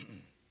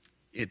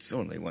 It's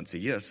only once a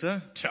year,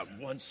 sir.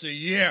 Once a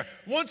year.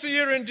 Once a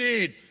year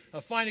indeed.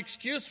 A fine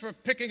excuse for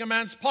picking a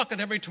man's pocket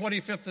every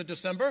 25th of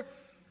December.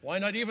 Why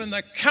not even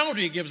the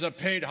county gives a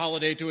paid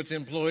holiday to its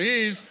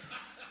employees?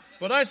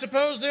 But I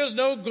suppose there's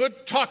no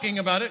good talking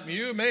about it.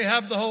 You may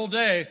have the whole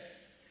day.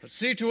 But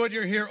see to it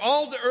you're here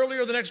all the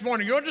earlier the next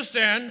morning. You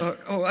understand?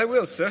 I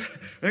will, sir.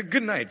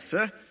 Good night,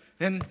 sir.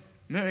 And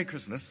Merry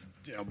Christmas.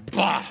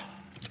 Bah!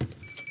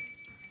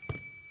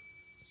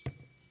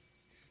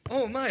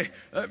 Oh, my.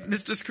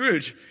 Mr.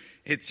 Scrooge,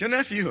 it's your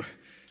nephew,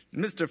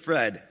 Mr.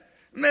 Fred.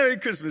 Merry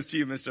Christmas to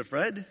you, Mr.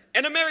 Fred.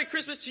 And a Merry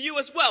Christmas to you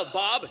as well,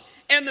 Bob.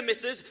 And the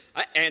missus.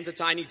 And to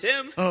Tiny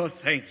Tim. Oh,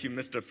 thank you,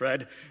 Mr.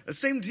 Fred.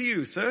 Same to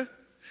you, sir.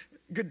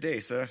 Good day,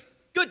 sir.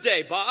 Good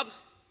day, Bob.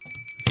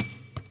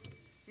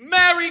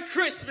 Merry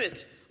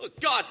Christmas! Oh,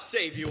 God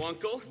save you,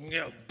 Uncle.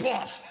 Yeah,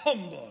 bah,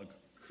 humbug.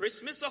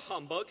 Christmas a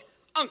humbug?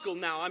 Uncle,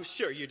 now, I'm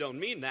sure you don't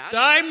mean that.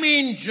 I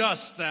mean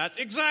just that.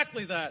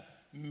 Exactly that.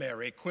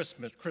 Merry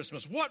Christmas,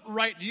 Christmas. What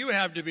right do you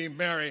have to be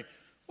merry?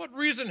 What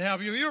reason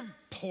have you? You're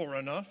poor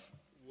enough.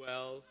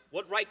 Well,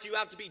 what right do you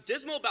have to be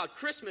dismal about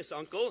Christmas,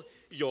 Uncle?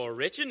 You're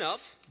rich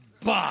enough.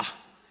 Bah!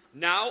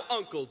 Now,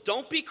 Uncle,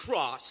 don't be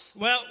cross.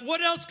 Well, what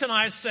else can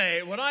I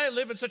say when I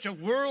live in such a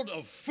world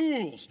of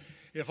fools?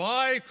 If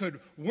I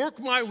could work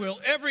my will,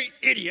 every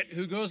idiot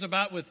who goes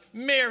about with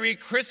Merry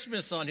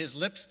Christmas on his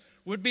lips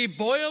would be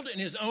boiled in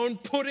his own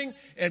pudding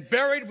and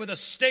buried with a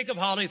stake of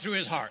holly through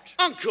his heart.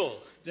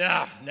 Uncle!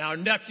 Now,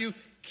 nephew,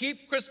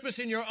 keep Christmas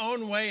in your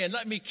own way and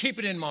let me keep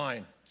it in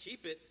mine.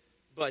 Keep it?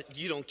 But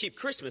you don't keep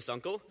Christmas,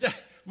 Uncle.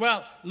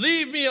 Well,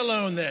 leave me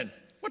alone then.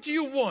 What do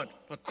you want?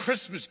 A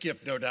Christmas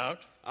gift, no doubt.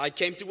 I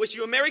came to wish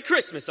you a Merry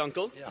Christmas,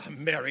 Uncle. Yeah,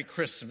 Merry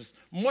Christmas.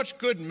 Much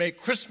good may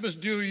Christmas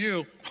do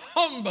you.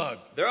 Humbug!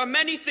 There are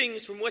many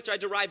things from which I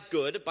derive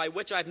good, by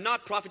which I have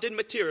not profited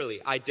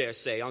materially, I dare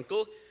say,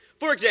 Uncle.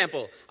 For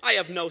example, I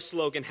have no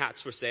slogan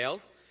hats for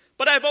sale,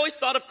 but I've always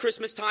thought of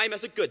Christmas time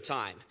as a good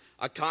time,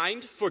 a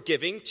kind,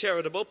 forgiving,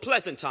 charitable,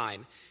 pleasant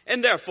time.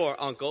 And therefore,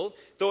 Uncle,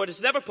 though it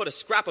has never put a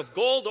scrap of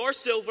gold or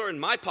silver in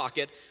my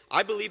pocket,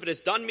 I believe it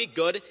has done me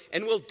good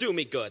and will do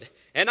me good.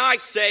 And I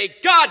say,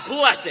 God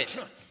bless it!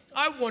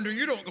 I wonder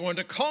you don't go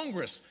into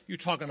Congress. You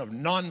talking of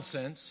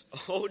nonsense.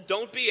 Oh,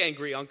 don't be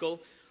angry,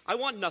 Uncle. I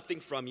want nothing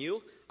from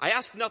you. I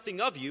ask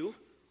nothing of you.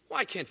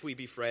 Why can't we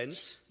be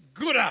friends?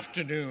 Good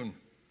afternoon.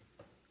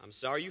 I'm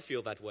sorry you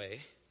feel that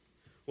way.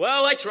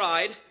 Well, I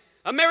tried.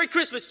 A Merry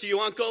Christmas to you,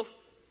 Uncle.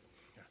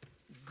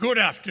 Good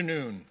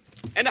afternoon.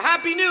 And a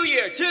Happy New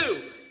Year,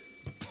 too.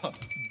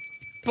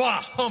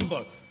 Bah,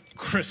 humbug.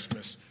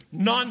 Christmas.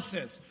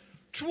 Nonsense.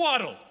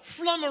 Twaddle.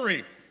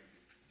 Flummery.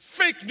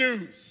 Fake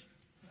news.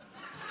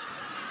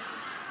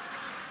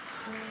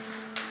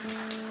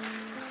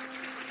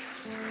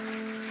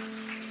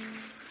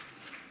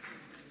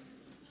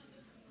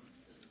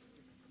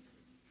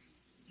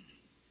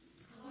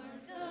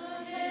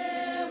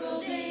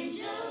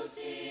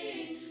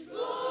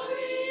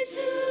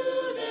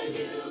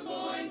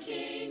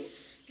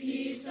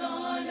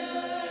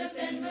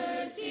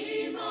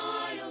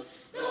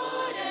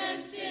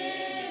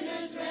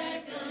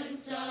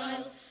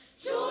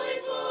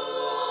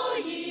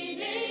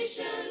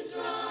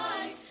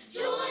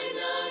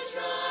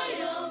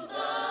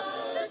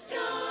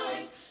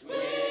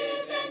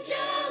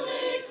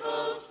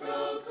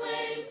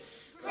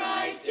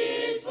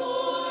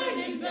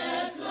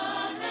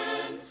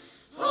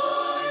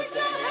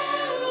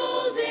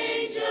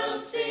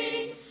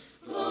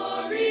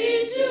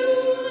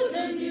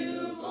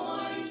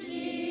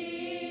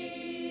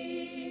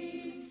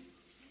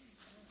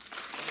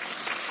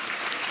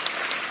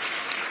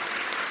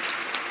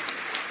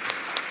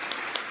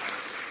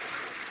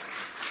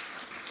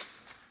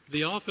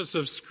 The office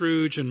of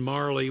Scrooge and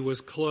Marley was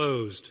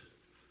closed.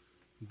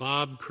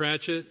 Bob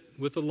Cratchit,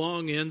 with the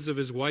long ends of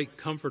his white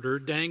comforter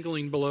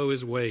dangling below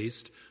his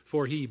waist,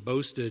 for he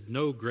boasted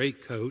no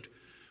greatcoat,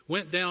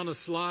 went down a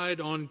slide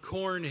on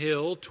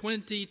Cornhill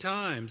 20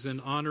 times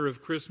in honor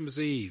of Christmas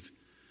Eve,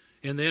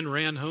 and then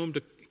ran home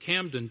to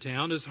Camden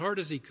Town as hard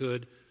as he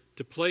could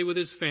to play with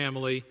his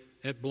family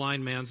at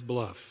Blind Man's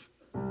Bluff.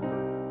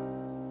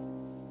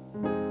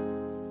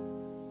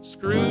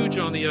 Scrooge,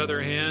 on the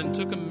other hand,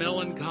 took a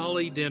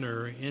melancholy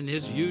dinner in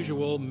his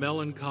usual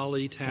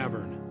melancholy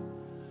tavern.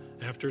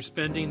 After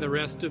spending the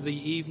rest of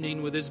the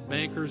evening with his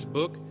banker's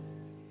book,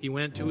 he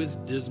went to his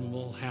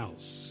dismal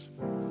house.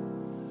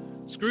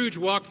 Scrooge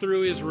walked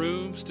through his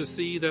rooms to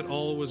see that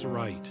all was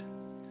right.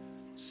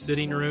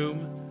 Sitting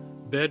room,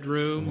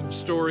 bedroom,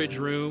 storage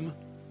room,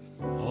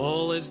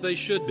 all as they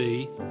should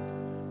be.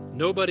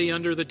 Nobody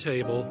under the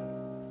table,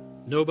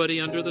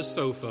 nobody under the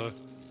sofa,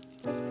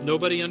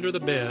 nobody under the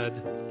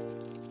bed,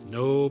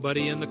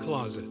 nobody in the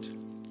closet.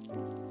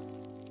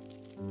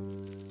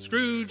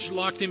 Scrooge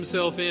locked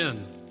himself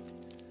in.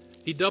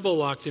 He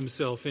double-locked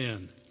himself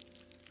in.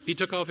 He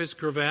took off his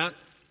cravat,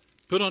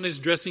 put on his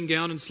dressing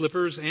gown and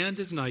slippers and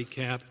his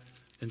nightcap,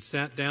 and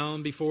sat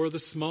down before the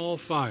small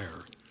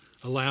fire,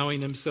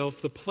 allowing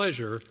himself the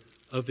pleasure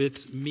of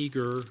its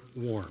meager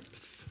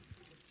warmth.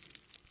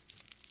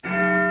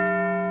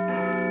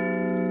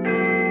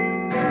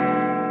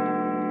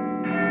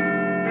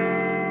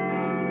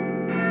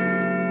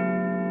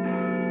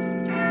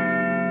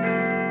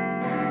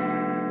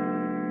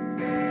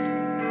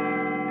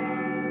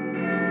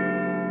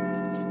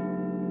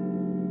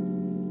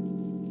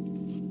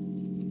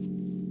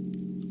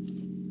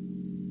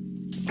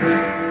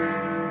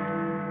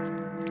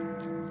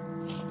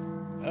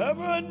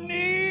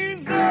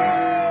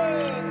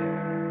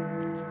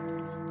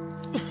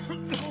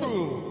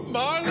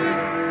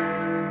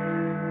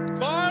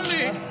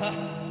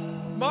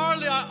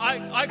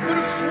 I could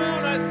have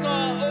sworn I saw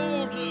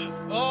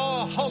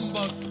old,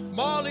 humbug.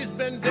 Marley's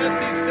been dead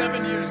these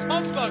 7 years.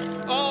 Humbug,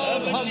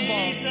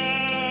 humbug.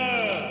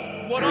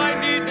 What I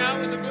need now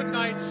is a good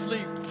night's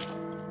sleep.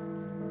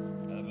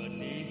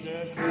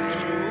 Ebenezer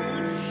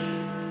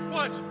Scrooge.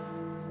 What?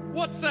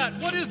 What's that?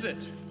 What is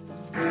it?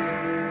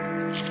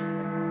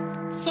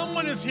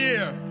 Someone is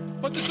here,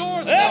 but the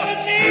door's locked.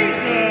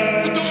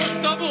 Ebenezer! The door's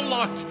double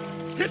locked.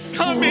 It's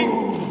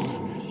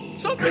coming.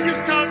 Something is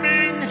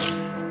coming.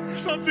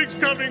 Something's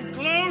coming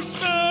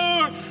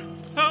closer.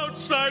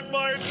 Outside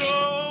my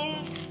door.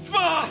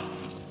 Bah!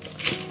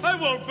 I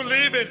won't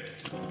believe it.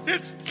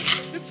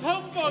 It's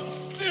humbug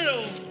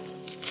still.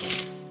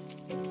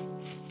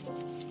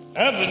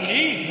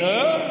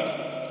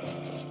 Ebenezer?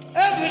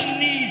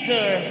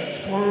 Ebenezer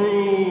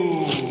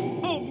Scrooge.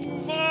 Oh,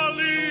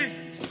 Marley.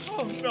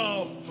 Oh,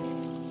 no.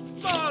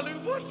 Marley,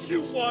 what do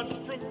you want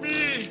from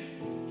me?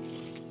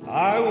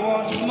 I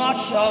want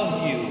much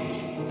of you,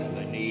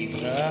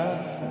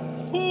 Ebenezer.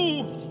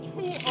 Who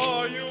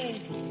are you?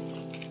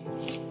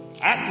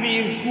 Ask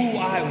me who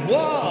I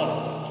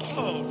was.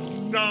 Oh,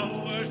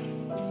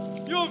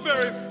 no. You're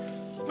very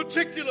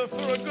particular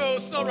for a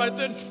ghost. All right,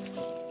 then,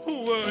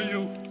 who were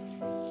you?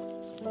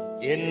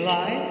 In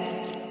life,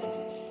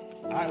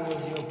 I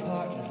was your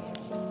partner,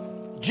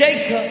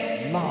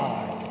 Jacob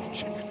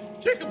Marge.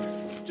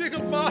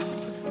 Jacob Marge?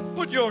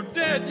 But you're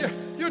dead.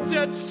 You're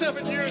dead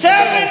 7 years ago.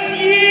 7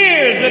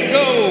 years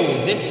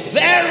ago, this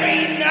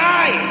very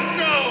night.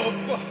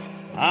 No.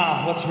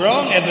 Ah, what's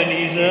wrong,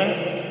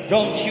 Ebenezer?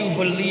 Don't you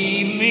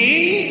believe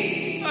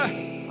me?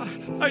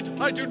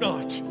 I do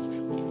not.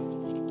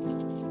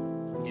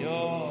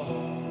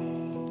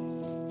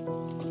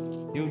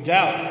 You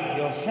doubt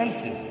your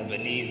senses,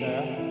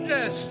 Ebenezer.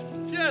 Yes,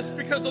 Yes,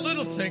 because a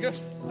little thing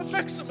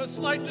affects them. A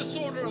slight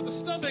disorder of the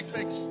stomach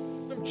makes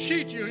them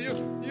cheat you.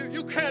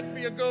 You can't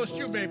be a ghost.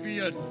 You may be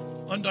an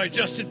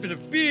undigested bit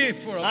of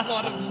beef or a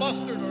blot of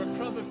mustard or a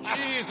crumb of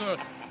cheese or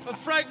a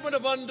fragment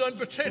of undone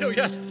potato.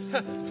 Yes,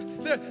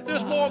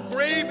 there's more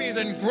gravy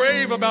than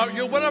grave about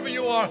you, whatever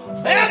you are.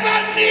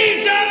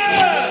 Ebenezer!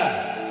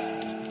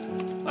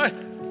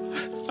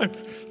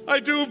 I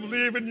do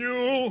believe in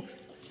you.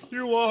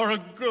 You are a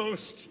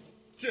ghost,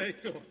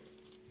 Jacob.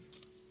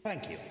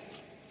 Thank you.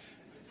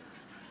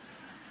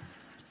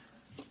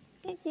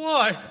 But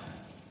why?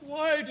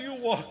 Why do you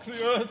walk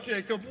the earth,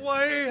 Jacob?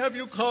 Why have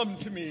you come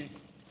to me?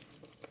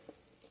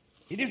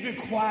 It is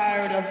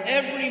required of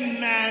every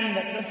man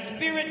that the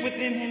spirit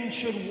within him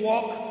should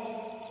walk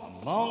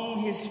among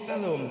his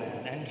fellow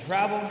men and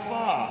travel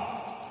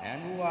far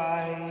and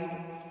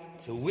wide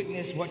to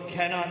witness what it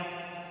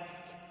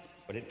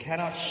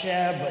cannot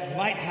share, but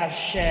might have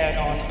shared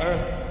on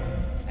earth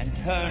and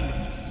turned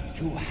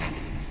to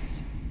happiness.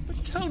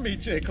 But tell me,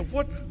 Jacob,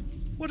 what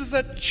is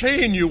that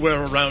chain you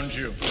wear around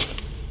you?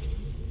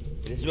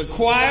 It is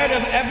required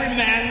of every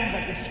man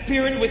that the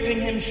spirit within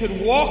him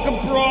should walk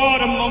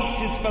abroad amongst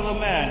his fellow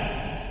men.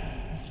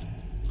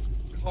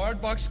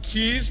 Card box,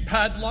 keys,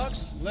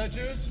 padlocks,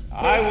 ledgers,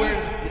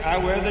 I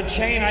wear the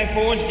chain I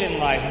forged in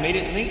life, made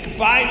it link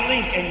by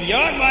link and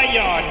yard by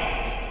yard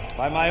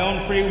by my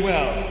own free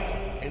will.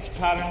 Its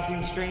pattern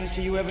seems strange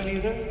to you,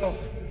 Ebenezer?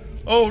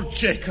 Oh,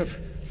 Jacob,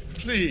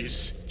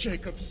 please,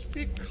 Jacob,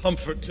 speak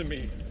comfort to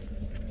me.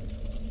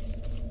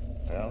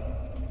 Well,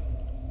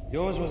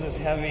 yours was as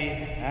heavy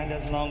and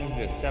as long as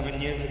this.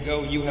 7 years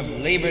ago, you have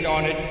labored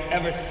on it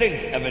ever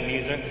since,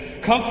 Ebenezer.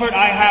 Comfort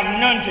I have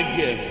none to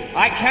give.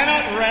 I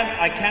cannot rest,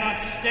 I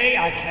cannot stay,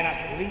 I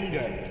cannot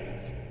linger.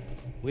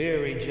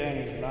 Weary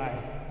journeys lie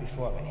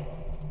before me.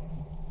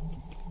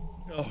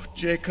 Oh,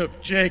 Jacob,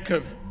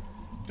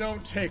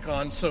 don't take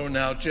on so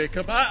now,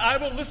 Jacob. I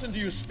will listen to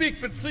you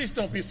speak, but please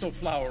don't be so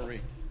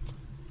flowery.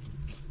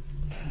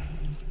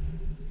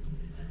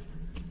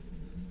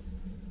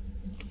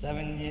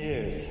 Seven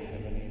years,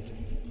 Ebenezer.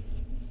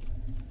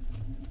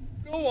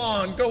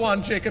 Go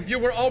on, Jacob. You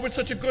were always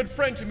such a good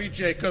friend to me,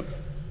 Jacob.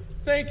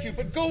 Thank you,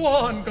 but go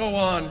on.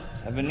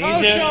 Ebenezer.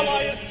 How shall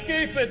I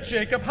escape it,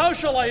 Jacob? How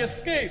shall I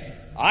escape?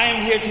 I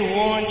am here to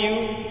warn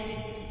you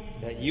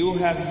that you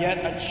have yet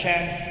a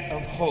chance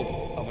of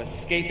hope of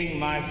escaping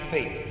my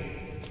fate.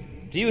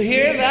 Do you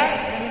hear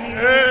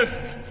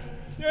that?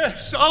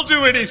 Yes, I'll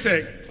do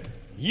anything.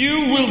 You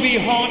will be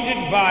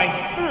haunted by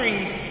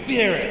 3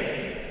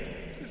 spirits.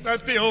 Is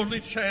that the only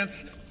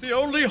chance, the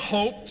only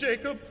hope,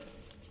 Jacob?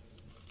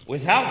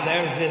 Without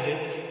their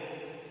visits,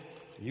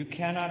 you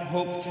cannot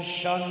hope to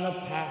shun the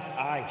path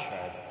I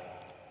tread.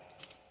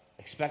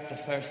 Expect the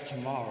first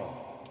tomorrow,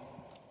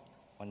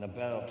 when the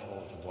bell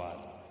tolls 1.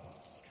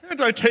 Can't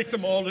I take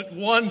them all at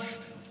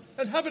once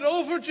and have it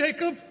over,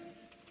 Jacob?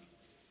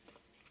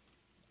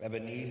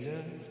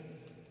 Ebenezer,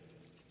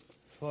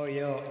 for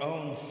your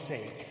own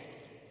sake,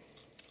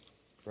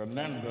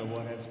 remember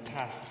what has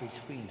passed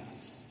between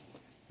us.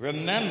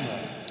 Remember,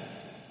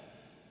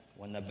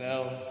 when the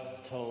bell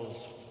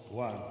tolls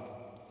 1,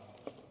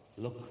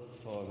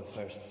 look for the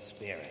first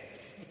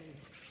spirit.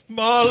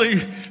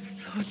 Marley!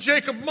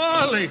 Jacob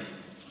Marley!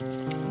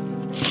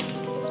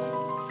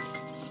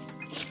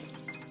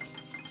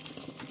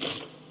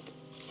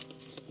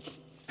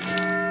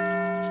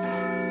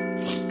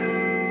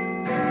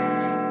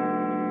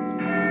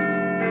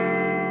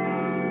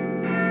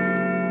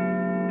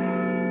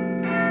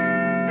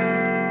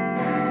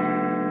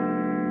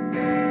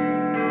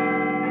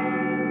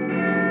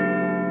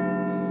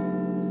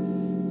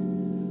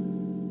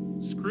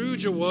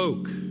 Scrooge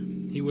awoke.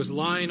 He was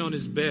lying on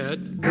his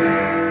bed,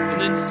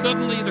 and then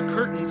suddenly the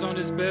curtains on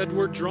his bed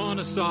were drawn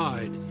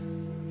aside,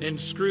 and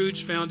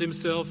Scrooge found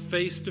himself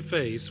face to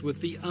face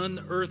with the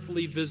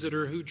unearthly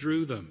visitor who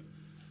drew them,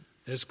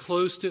 as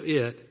close to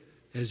it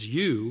as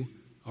you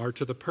are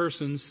to the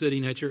person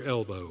sitting at your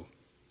elbow.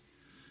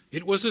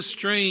 It was a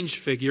strange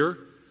figure,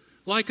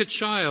 like a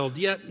child,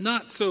 yet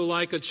not so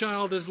like a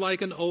child as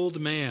like an old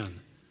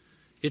man.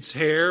 Its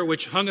hair,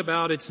 which hung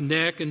about its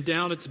neck and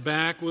down its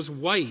back, was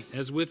white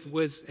as with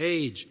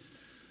age,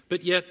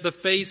 but yet the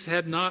face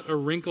had not a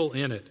wrinkle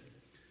in it,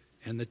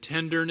 and the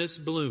tenderness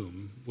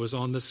bloom was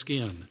on the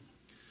skin.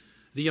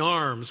 The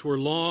arms were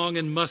long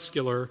and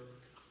muscular,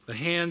 the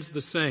hands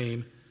the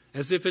same,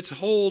 as if its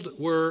hold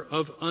were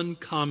of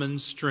uncommon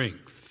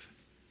strength.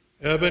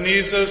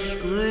 Ebenezer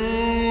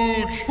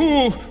Scrooge!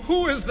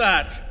 Who is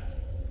that?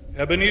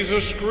 Ebenezer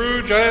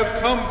Scrooge, I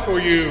have come for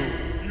you.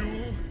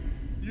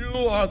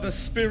 You are the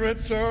spirit,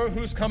 sir,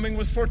 whose coming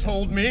was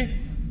foretold me?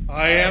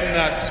 I am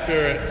that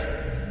spirit.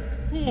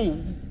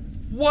 Who?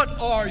 What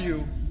are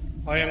you?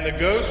 I am the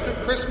ghost of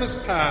Christmas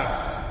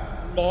past.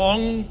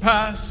 Long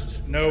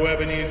past? No,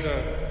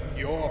 Ebenezer,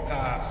 your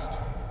past.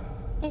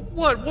 But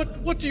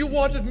what do you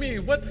want of me?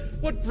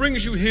 What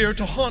brings you here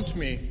to haunt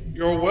me?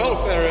 Your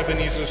welfare,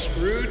 Ebenezer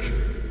Scrooge.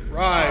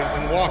 Rise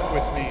and walk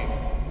with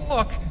me.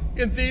 Walk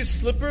in these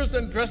slippers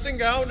and dressing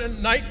gown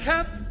and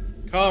nightcap?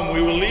 Come,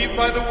 we will leave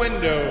by the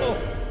window.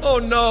 Oh,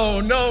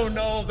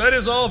 no. That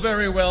is all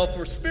very well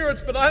for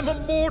spirits, but I'm a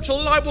mortal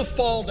and I will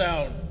fall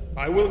down.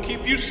 I will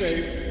keep you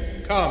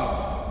safe.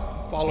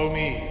 Come, follow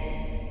me.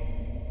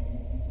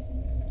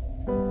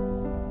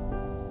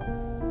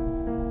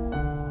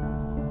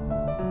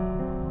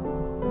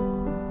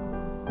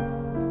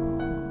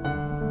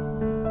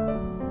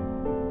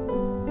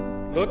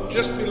 Look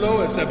just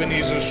below us,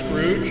 Ebenezer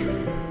Scrooge.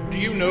 Do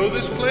you know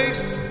this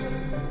place?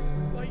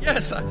 Why,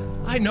 yes,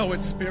 I know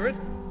it, Spirit.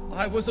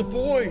 I was a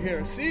boy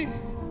here, see?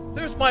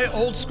 There's my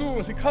old school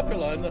with the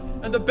cupola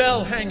and the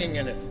bell hanging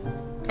in it.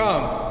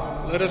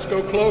 Come, let us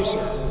go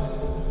closer.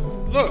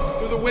 Look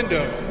through the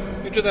window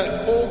into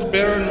that cold,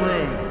 barren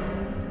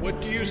room.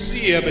 What do you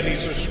see,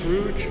 Ebenezer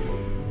Scrooge?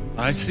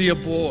 I see a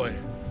boy.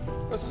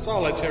 A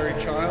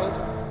solitary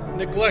child,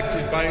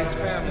 neglected by his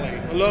family,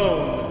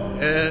 alone.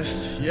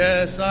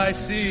 Yes, I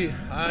see.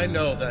 I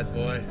know that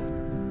boy.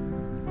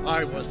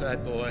 I was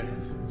that boy.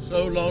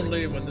 So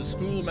lonely when the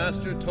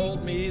schoolmaster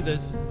told me that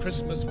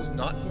Christmas was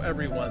not for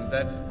everyone,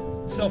 that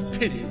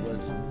self-pity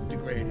was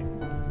degrading.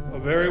 A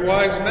very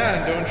wise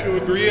man, don't you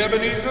agree,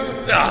 Ebenezer?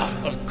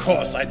 Of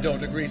course I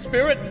don't agree,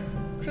 Spirit.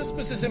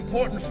 Christmas is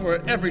important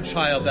for every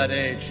child that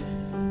age.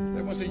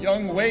 There was a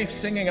young waif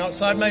singing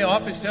outside my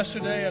office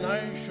yesterday, and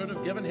I should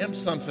have given him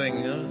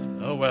something.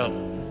 Oh well,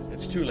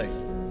 it's too late.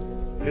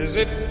 Is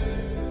it?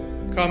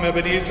 Come,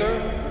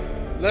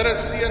 Ebenezer, let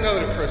us see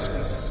another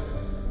Christmas.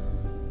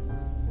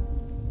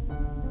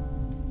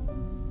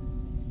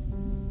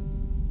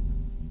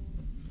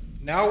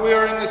 Now we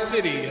are in the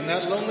city, and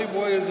that lonely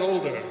boy is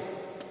older.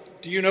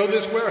 Do you know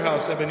this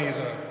warehouse,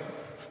 Ebenezer?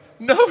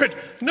 Know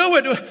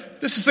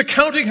it. This is the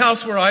counting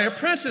house where I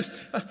apprenticed.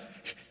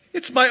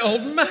 It's my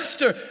old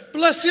master.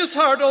 Bless his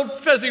heart, old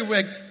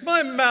Fezziwig.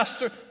 My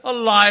master,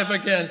 alive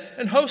again,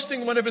 and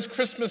hosting one of his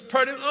Christmas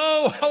parties.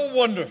 Oh, how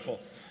wonderful.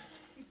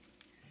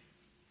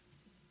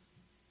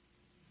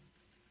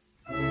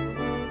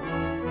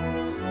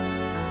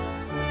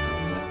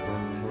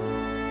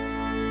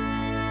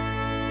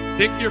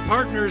 Pick your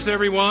partners,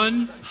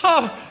 everyone.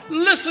 Oh,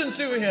 listen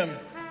to him.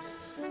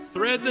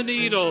 Thread the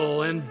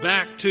needle and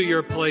back to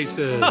your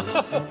places.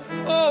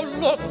 Oh,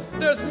 look,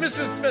 there's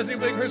Mrs.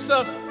 Fezziwig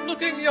herself,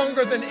 looking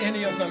younger than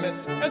any of them.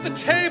 And the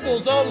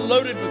tables all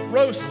loaded with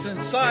roasts and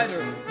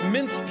cider,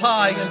 mince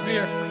pie and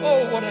beer.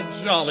 Oh, what a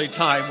jolly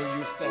time we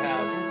used to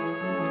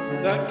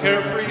have. That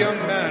carefree young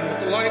man with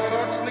the light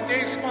heart and the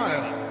gay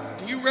smile.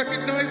 Do you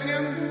recognize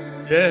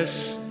him?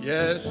 Yes.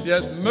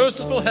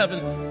 Merciful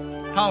heaven.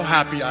 How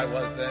happy I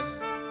was then.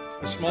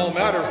 A small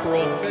matter for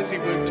old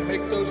Fezziwig to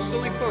make those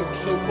silly folks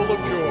so full of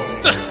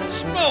joy.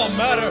 Small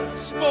matter?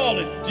 Small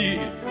indeed.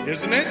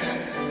 Isn't it?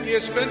 He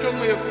has spent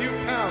only a few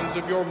pounds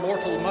of your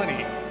mortal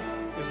money.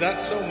 Is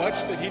that so much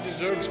that he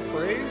deserves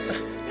praise?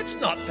 It's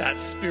not that,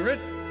 Spirit.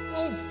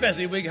 Old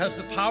Fezziwig has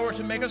the power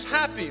to make us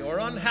happy or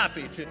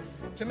unhappy,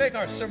 to make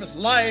our service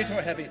light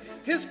or heavy.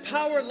 His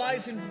power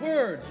lies in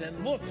words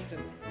and looks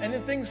and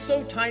in things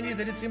so tiny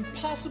that it's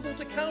impossible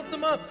to count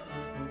them up.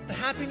 The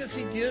happiness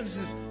he gives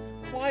is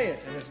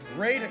quiet and as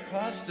great a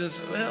cost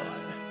as, well...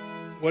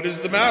 What is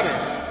the matter?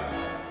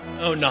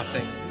 Oh,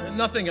 nothing.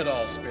 Nothing at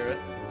all, Spirit.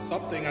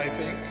 Something, I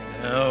think.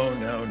 No.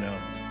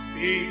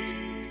 Speak.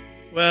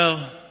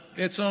 Well,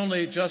 it's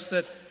only just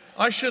that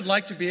I should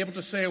like to be able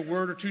to say a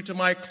word or two to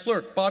my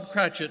clerk, Bob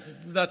Cratchit.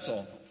 That's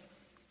all.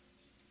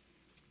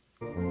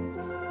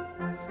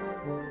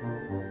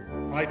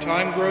 My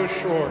time grows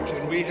short,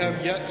 and we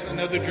have yet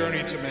another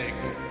journey to make.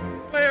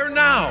 Where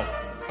now?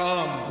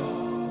 Come.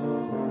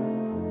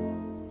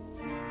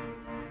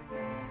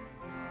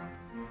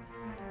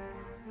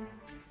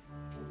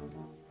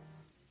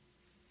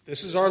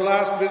 This is our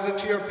last visit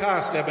to your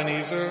past,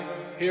 Ebenezer,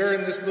 here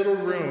in this little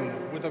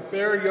room, with a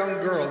fair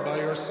young girl by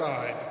your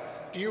side.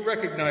 Do you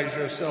recognize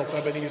yourself,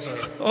 Ebenezer?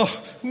 Oh,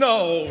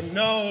 no.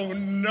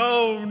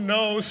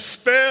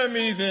 Spare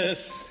me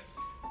this.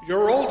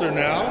 You're older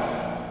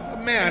now,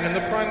 a man in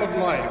the prime of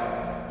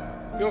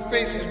life. Your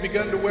face has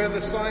begun to wear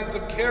the signs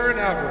of care and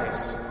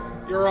avarice.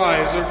 Your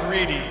eyes are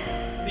greedy,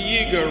 the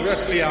eager,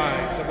 restless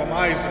eyes of a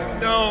miser.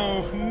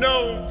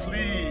 No,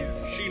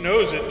 please. She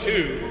knows it,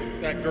 too.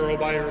 That girl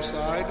by her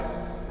side.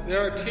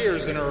 There are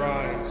tears in her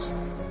eyes.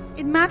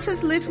 It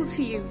matters little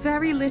to you,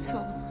 very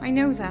little. I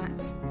know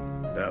that.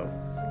 Belle,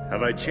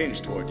 have I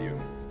changed toward you?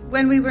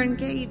 When we were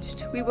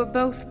engaged, we were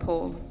both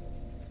poor.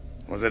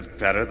 Was it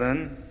better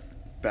then?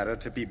 Better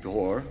to be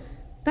poor?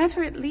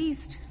 Better at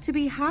least, to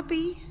be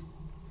happy.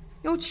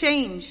 You're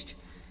changed.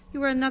 You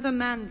were another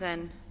man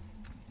then.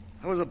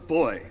 I was a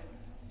boy.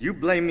 You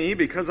blame me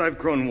because I've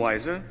grown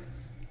wiser?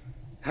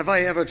 Have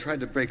I ever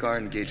tried to break our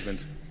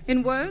engagement?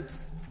 In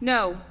words?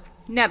 No,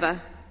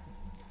 never.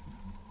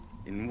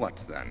 In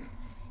what, then?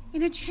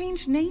 In a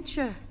changed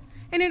nature,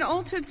 in an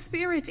altered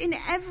spirit, in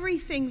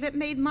everything that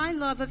made my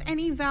love of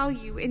any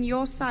value in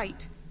your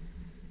sight.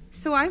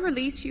 So I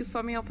release you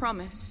from your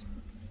promise.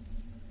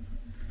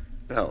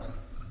 Belle.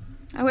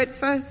 Oh, at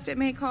first it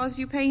may cause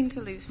you pain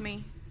to lose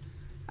me.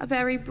 A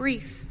very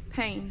brief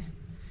pain.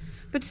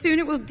 But soon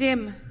it will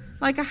dim,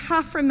 like a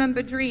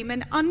half-remembered dream,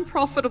 an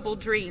unprofitable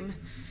dream,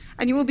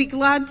 and you will be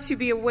glad to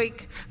be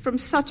awake from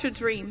such a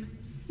dream.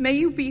 May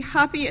you be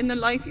happy in the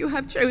life you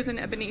have chosen,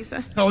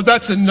 Ebenezer. Oh,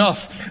 that's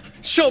enough.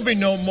 Show me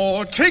no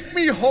more. Take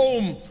me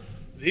home.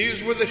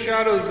 These were the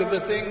shadows of the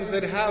things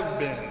that have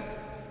been.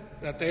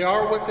 That they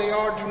are what they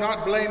are, do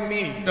not blame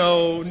me.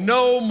 No,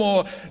 no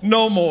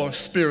more,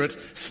 Spirit.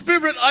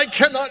 Spirit, I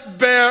cannot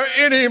bear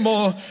any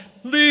more.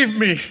 Leave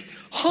me.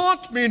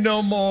 Haunt me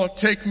no more.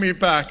 Take me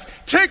back.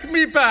 Take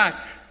me back.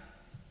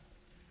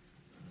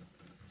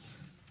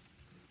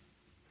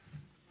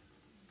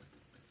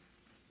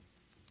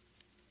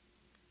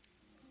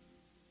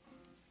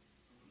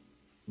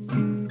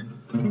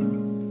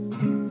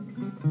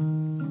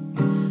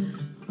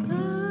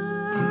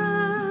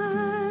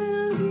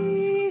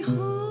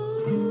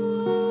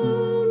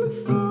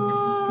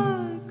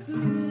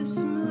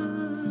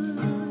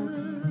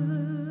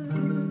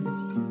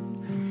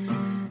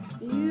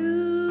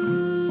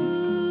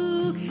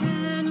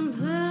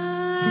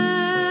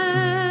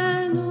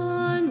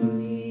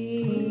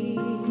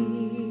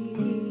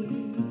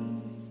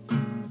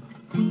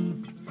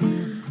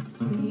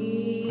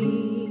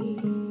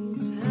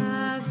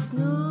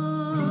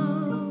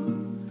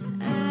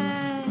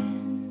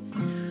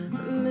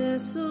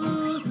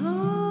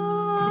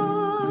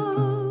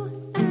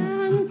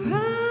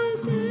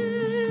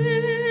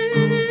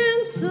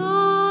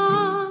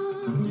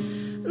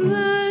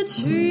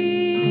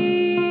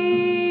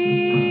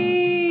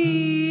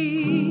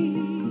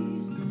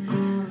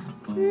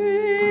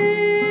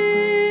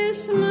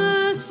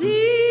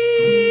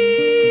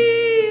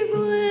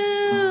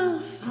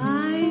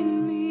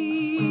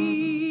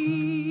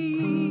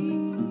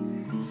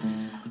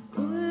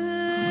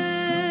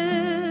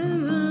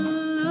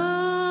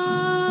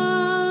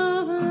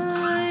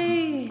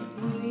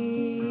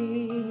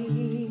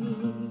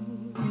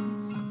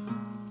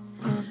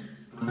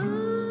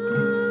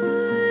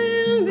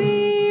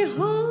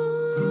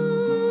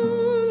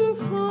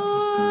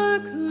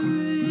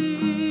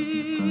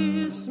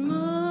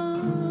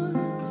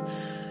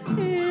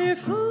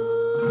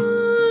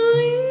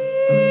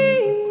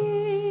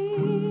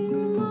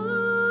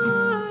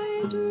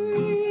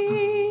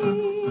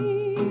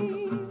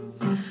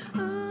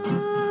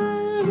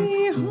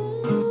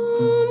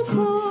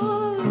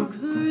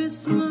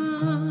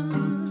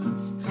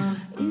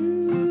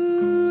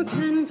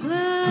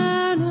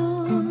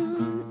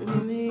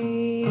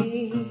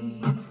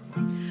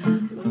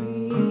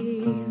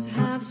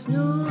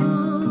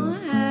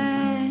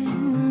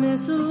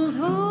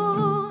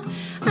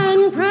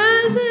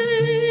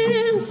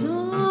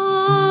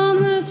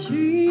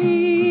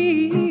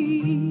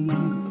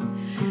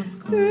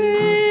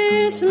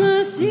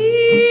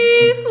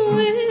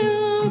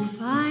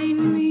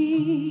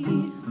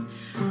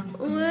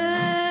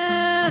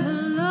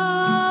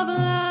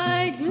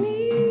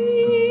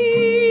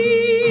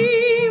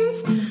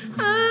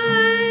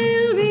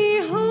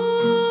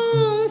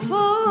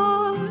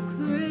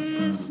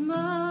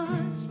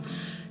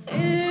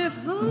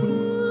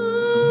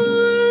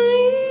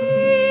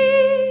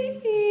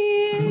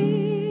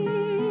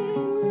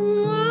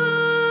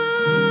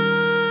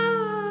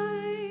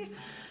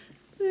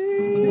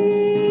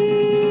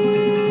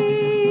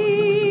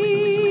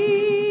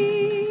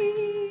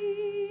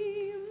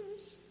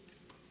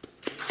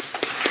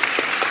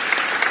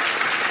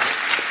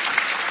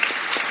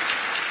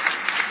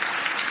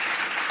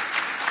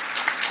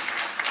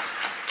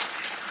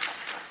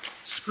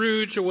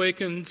 Scrooge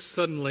awakened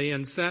suddenly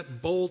and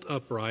sat bolt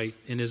upright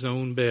in his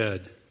own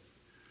bed.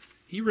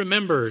 He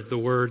remembered the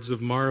words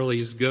of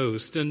Marley's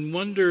ghost and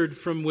wondered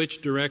from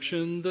which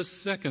direction the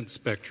second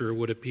spectre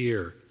would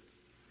appear.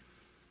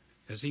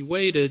 As he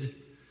waited,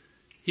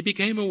 he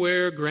became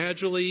aware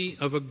gradually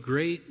of a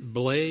great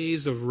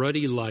blaze of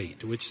ruddy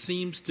light which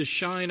seems to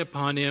shine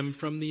upon him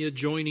from the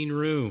adjoining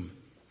room.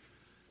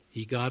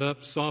 He got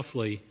up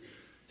softly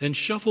and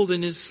shuffled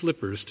in his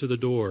slippers to the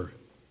door.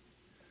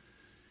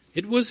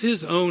 It was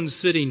his own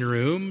sitting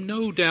room,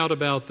 no doubt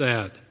about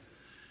that,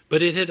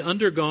 but it had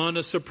undergone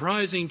a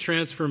surprising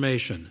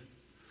transformation.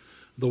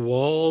 The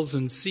walls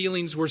and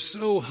ceilings were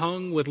so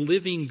hung with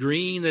living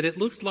green that it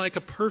looked like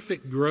a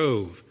perfect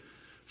grove,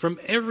 from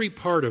every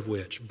part of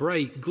which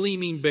bright,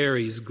 gleaming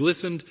berries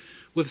glistened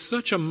with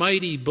such a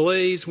mighty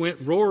blaze went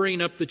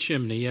roaring up the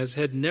chimney as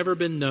had never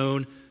been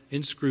known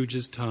in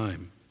Scrooge's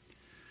time.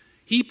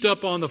 Heaped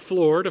up on the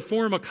floor to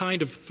form a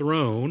kind of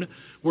throne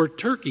were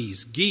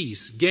turkeys,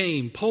 geese,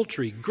 game,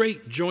 poultry,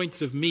 great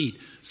joints of meat,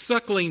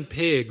 suckling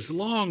pigs,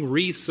 long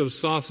wreaths of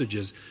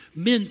sausages,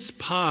 mince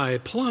pie,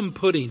 plum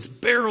puddings,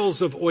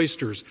 barrels of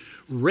oysters,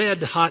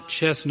 red-hot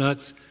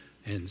chestnuts,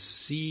 and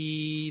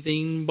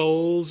seething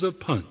bowls of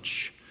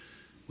punch,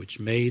 which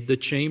made the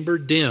chamber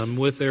dim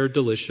with their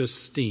delicious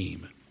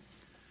steam.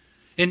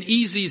 In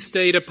easy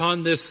state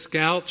upon this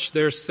couch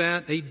there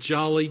sat a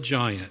jolly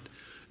giant,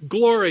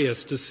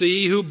 glorious to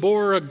see, who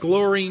bore a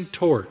glorying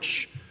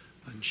torch,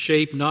 in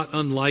shape not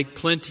unlike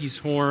Plenty's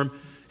horn,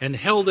 and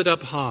held it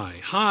up high,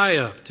 high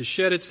up, to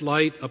shed its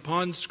light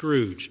upon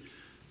Scrooge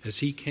as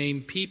he came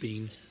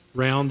peeping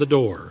round the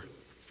door.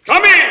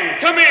 Come in!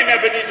 Come in,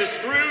 Ebenezer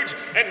Scrooge,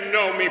 and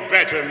know me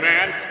better,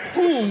 man.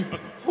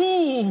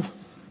 Who?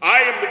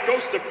 I am the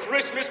ghost of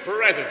Christmas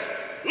present.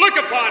 Look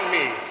upon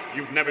me.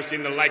 You've never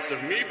seen the likes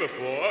of me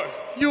before.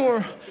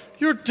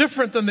 You're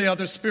different than the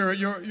other spirit.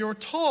 You're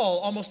tall,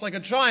 almost like a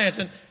giant,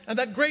 and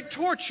that great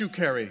torch you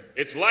carry.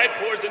 Its light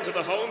pours into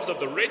the homes of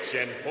the rich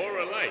and poor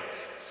alike.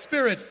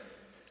 Spirit,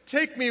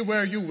 take me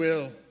where you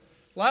will.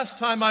 Last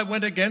time I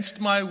went against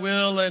my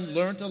will and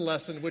learnt a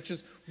lesson, which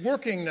is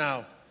working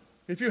now.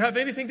 If you have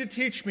anything to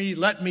teach me,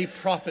 let me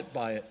profit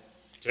by it.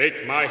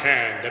 Take my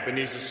hand,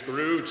 Ebenezer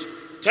Scrooge.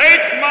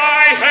 Take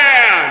my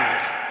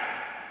hand!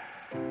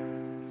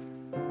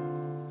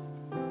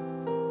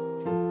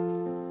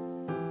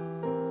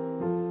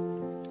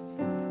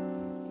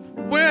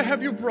 Where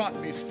have you brought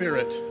me,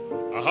 Spirit?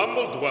 A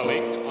humble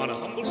dwelling on a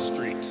humble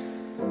street.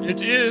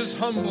 It is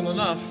humble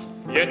enough.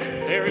 Yet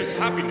there is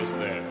happiness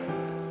there.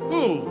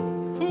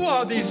 Who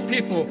are these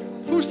people?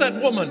 Who's that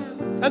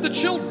woman? And the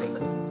children?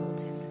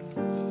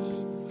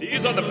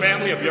 These are the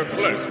family of your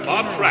clerk,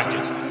 Bob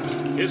Cratchit.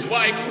 His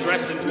wife,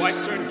 dressed in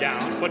twice-turned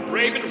gown, but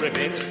brave in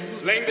ribbons,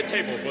 laying the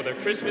table for their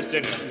Christmas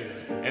dinner.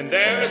 And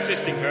there,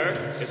 assisting her,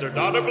 is her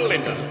daughter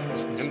Belinda.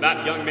 And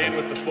that young man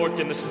with the fork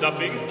in the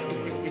stuffing,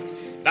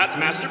 that's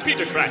Master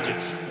Peter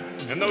Cratchit.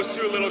 And those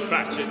two little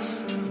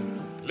Cratchits.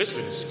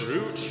 Listen,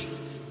 Scrooge.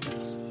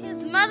 His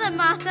mother,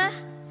 Martha.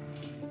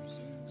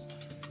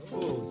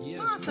 Oh, yes.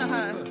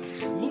 Martha,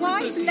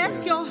 why,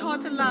 bless your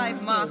heart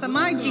alive, Martha,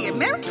 my dear.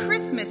 Merry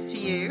Christmas to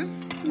you.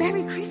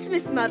 Merry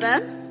Christmas,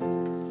 Mother.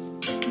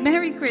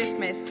 Merry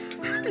Christmas.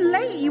 How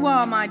late you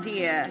are, my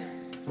dear.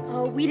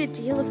 Oh, we'd a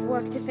deal of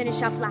work to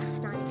finish up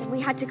last night, and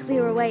we had to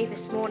clear away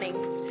this morning.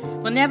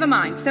 Well, never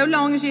mind. So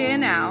long as you're here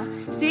now.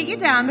 Sit you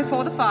down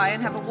before the fire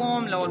and have a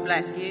warm, Lord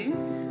bless you.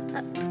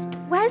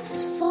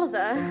 Where's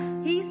Father?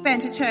 He's been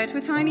to church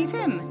with Tiny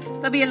Tim.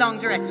 They'll be along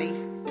directly.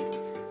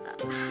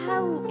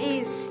 How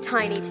is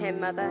Tiny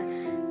Tim, Mother?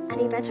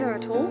 Any better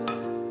at all?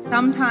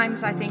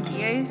 Sometimes I think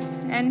he is,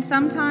 and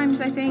sometimes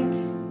I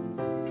think...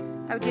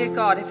 Oh, dear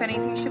God, if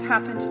anything should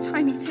happen to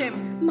Tiny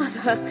Tim.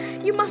 Mother,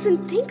 you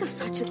mustn't think of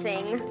such a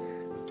thing.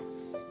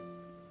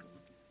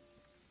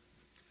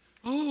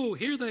 Oh,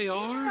 here they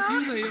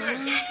are.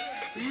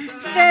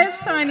 There's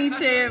Tiny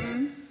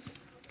Tim.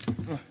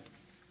 Oh.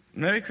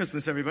 Merry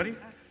Christmas, everybody.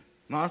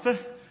 Martha,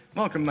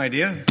 welcome, my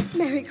dear.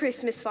 Merry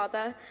Christmas,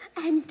 Father.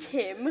 And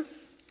Tim.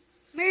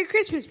 Merry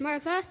Christmas,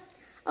 Martha.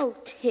 Oh,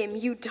 Tim,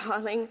 you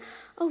darling.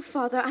 Oh,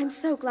 Father, I'm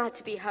so glad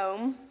to be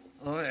home.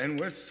 Oh, and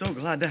we're so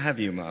glad to have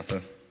you,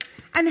 Martha.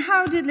 And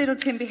how did little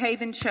Tim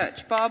behave in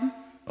church, Bob?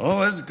 Oh,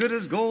 as good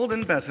as gold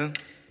and better.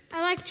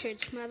 I like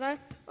church, Mother.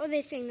 Oh,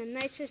 they sing the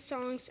nicest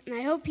songs, and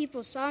I hope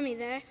people saw me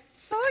there.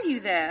 Saw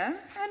you there?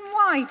 And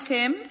why,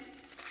 Tim?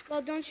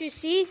 Well, don't you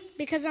see?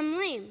 Because I'm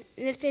lame.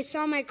 And if they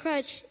saw my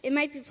crutch, it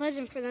might be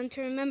pleasant for them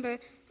to remember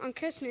on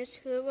Christmas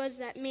who it was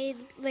that made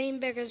lame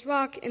beggars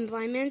walk and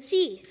blind men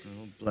see.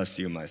 Oh, bless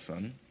you, my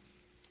son.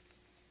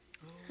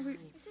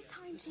 Is it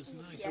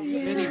time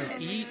to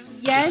eat?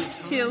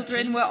 Yes,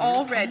 children, we're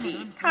all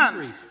ready.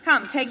 Come,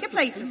 take your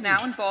places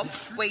now, and Bob,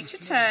 wait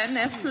your turn.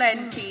 There's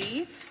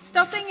plenty.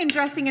 Stuffing and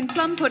dressing and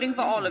plum pudding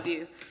for all of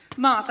you.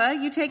 Martha,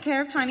 you take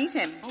care of Tiny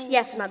Tim.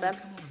 Yes, Mother.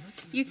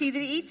 You see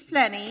that he eats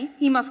plenty.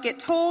 He must get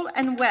tall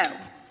and well.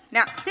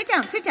 Now, sit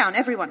down,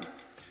 everyone.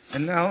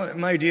 And now,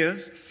 my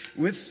dears,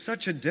 with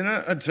such a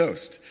dinner, a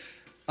toast.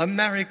 A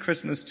Merry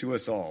Christmas to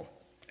us all.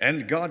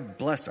 And God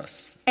bless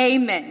us.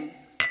 Amen.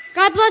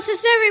 God bless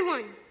us,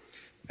 everyone.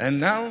 And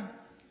now,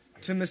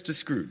 to Mr.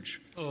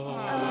 Scrooge.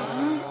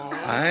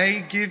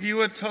 I give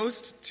you a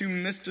toast to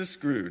Mr.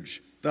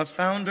 Scrooge, the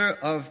founder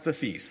of the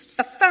feast.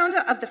 The founder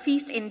of the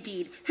feast,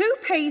 indeed. Who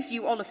pays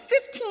you all of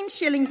 15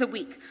 shillings a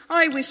week?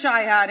 I wish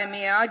I had him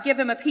here. I'd give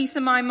him a piece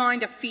of my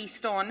mind to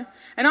feast on.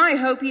 And I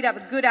hope he'd have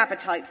a good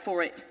appetite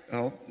for it.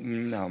 Oh,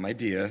 now, my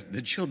dear,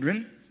 the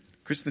children,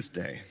 Christmas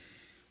Day.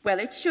 Well,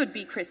 it should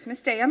be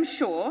Christmas Day, I'm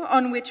sure,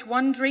 on which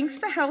one drinks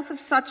the health of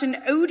such an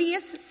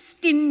odious,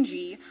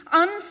 stingy,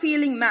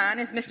 unfeeling man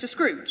as Mr.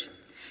 Scrooge.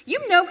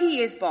 You know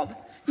he is, Bob.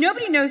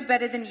 Nobody knows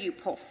better than you,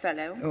 poor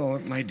fellow. Oh,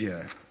 my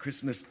dear,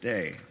 Christmas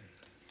Day.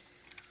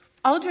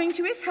 I'll drink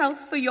to his health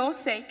for your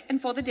sake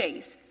and for the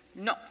day's,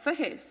 not for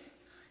his.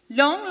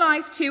 Long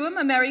life to him,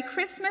 a Merry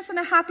Christmas and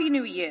a Happy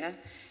New Year.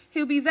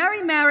 He'll be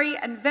very merry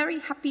and very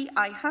happy,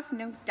 I have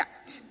no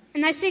doubt.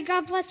 And I say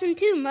God bless him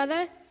too,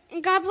 Mother.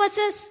 And God bless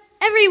us,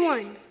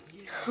 everyone.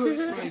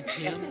 That's right,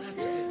 Tim.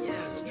 That's good.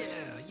 Yes, yeah.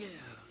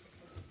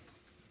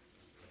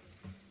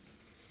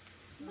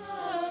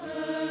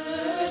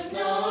 Mother, so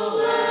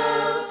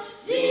well,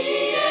 the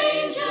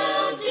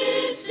angels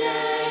did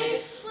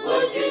say,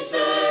 was to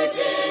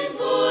certain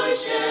poor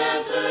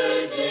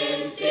shepherds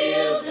in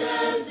fields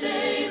as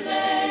they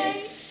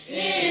lay,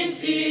 in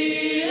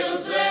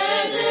fields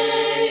where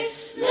they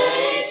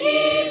lay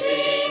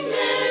keeping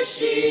their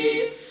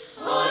sheep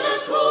on a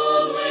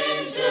cold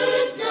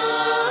winter's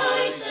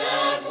night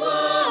that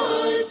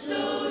was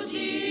so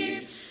deep.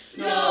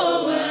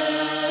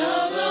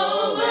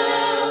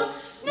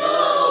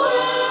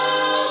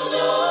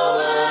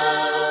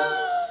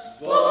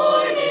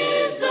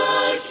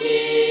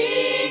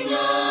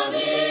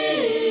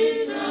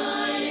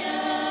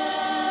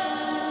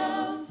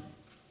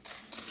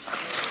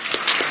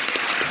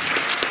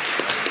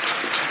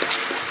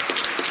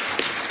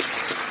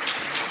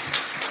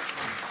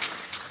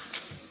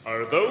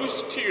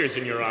 tears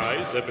in your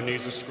eyes,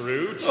 Ebenezer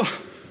Scrooge? Oh,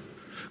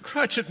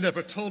 Cratchit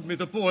never told me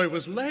the boy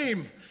was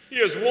lame. He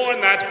has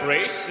worn that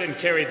brace and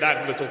carried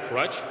that little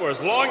crutch for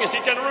as long as he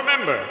can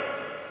remember.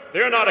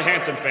 They are not a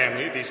handsome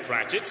family, these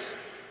Cratchits.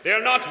 They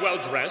are not well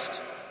dressed.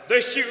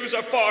 Their shoes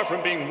are far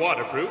from being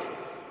waterproof.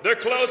 Their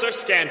clothes are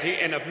scanty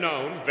and have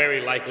known,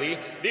 very likely,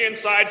 the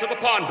insides of a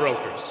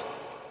pawnbroker's.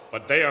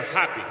 But they are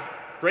happy,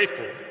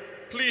 grateful,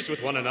 pleased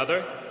with one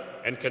another,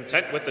 and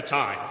content with the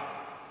time.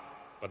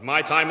 But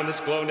my time in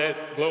this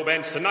globe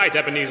ends tonight,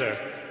 Ebenezer.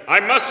 I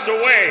must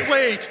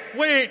away.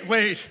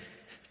 Wait.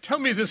 Tell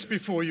me this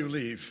before you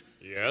leave.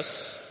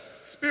 Yes?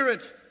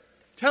 Spirit,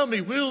 tell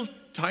me, will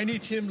Tiny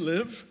Tim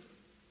live?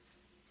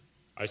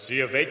 I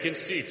see a vacant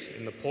seat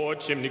in the poor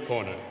chimney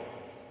corner,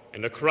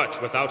 and a crutch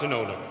without an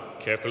owner,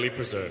 carefully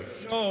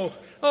preserved. Oh,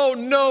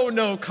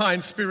 no,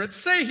 kind spirit.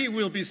 Say he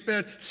will be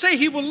spared. Say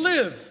he will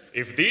live.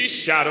 If these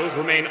shadows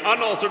remain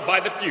unaltered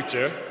by the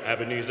future,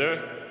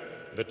 Ebenezer,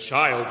 the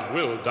child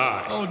will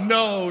die. Oh,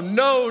 no.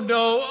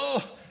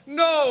 Oh,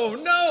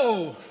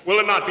 no. Will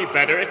it not be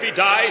better if he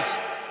dies?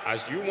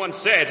 As you once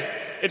said,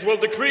 it will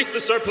decrease the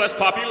surplus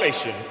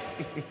population.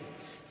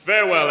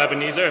 Farewell,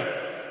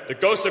 Ebenezer. The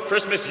ghost of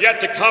Christmas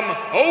yet to come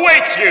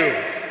awaits you!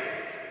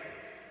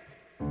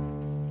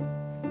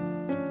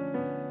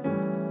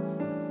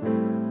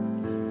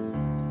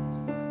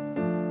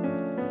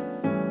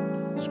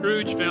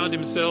 Scrooge found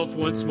himself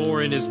once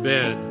more in his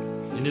bed,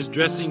 in his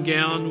dressing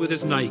gown with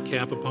his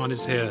nightcap upon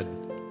his head.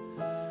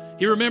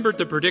 He remembered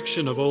the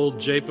prediction of old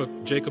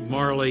Jacob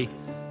Marley,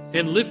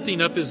 and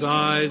lifting up his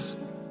eyes,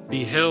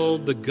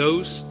 beheld the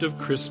ghost of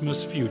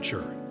Christmas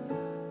future,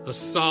 a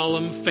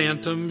solemn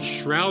phantom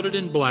shrouded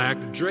in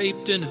black,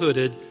 draped and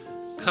hooded,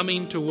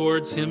 coming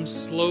towards him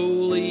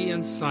slowly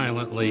and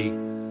silently,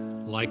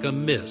 like a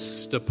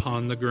mist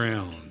upon the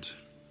ground.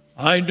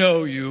 I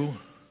know you.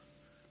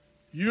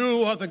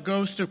 You are the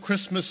ghost of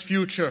Christmas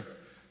future.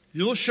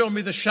 You'll show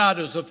me the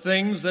shadows of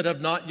things that have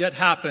not yet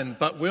happened,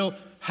 but will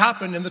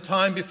happen in the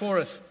time before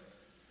us.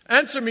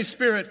 Answer me,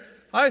 Spirit.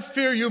 I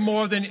fear you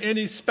more than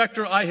any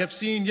specter I have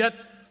seen, yet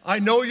I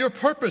know your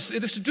purpose.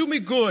 It is to do me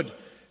good.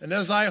 And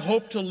as I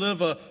hope to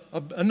live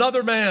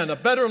another man, a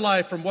better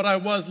life from what I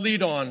was,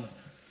 lead on.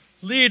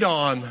 Lead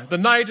on. The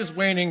night is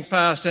waning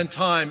fast and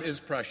time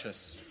is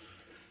precious.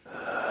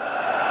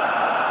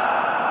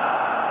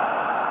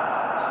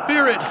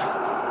 Spirit,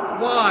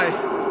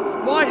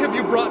 why have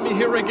you brought me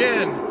here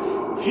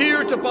again?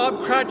 Here to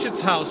Bob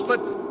Cratchit's house, but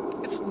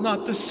it's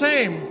not the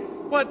same.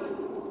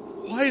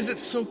 Why is it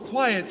so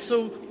quiet,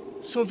 so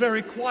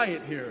very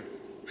quiet here?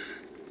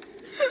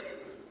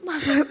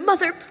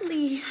 Mother,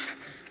 please.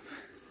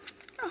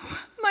 Oh,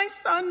 my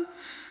son,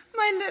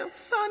 my little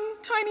son,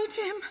 Tiny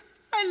Tim.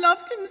 I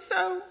loved him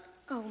so.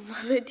 Oh,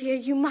 Mother dear,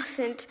 you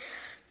mustn't.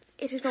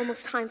 It is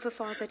almost time for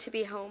Father to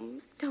be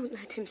home. Don't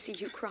let him see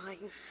you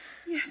crying.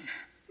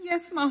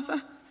 Yes,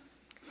 Martha.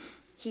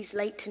 He's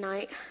late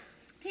tonight.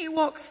 He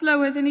walks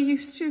slower than he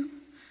used to.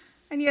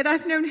 And yet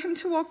I've known him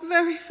to walk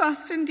very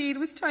fast indeed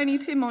with Tiny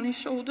Tim on his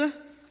shoulder.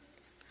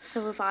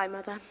 So have I,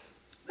 Mother.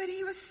 But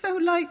he was so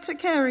light to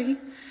carry,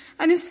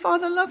 and his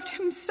father loved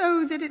him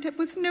so that it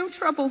was no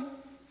trouble.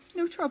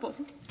 No trouble.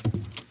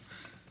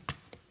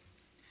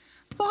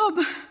 Bob.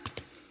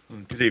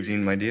 Good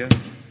evening, my dear.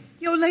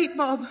 You're late,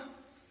 Bob.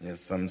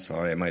 Yes, I'm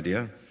sorry, my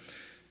dear.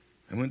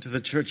 I went to the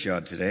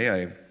churchyard today.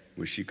 I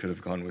wish you could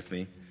have gone with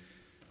me.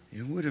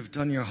 It would have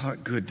done your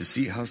heart good to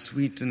see how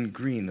sweet and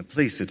green a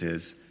place it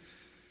is.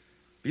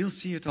 You'll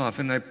see it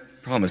often, I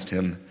promised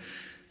him.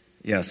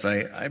 Yes,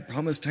 I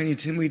promised Tiny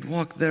Tim we'd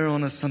walk there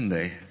on a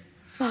Sunday.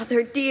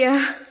 Father,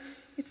 dear.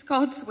 It's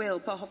God's will,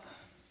 Bob.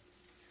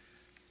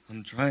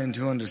 I'm trying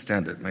to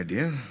understand it, my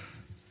dear.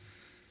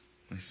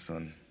 My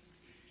son.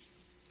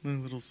 My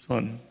little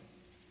son.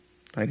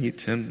 Tiny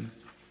Tim.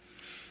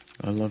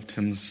 I loved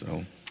him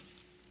so.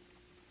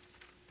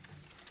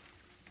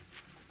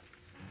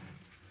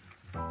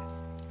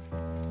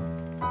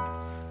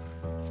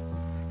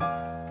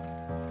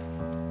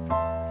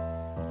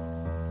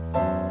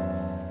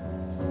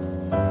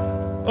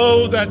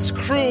 Oh, that's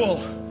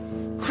cruel.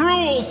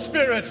 Cruel,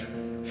 Spirit.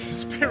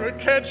 Spirit,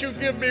 can't you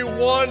give me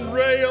one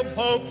ray of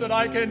hope that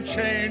I can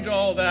change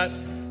all that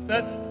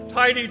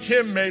Tiny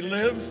Tim may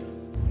live?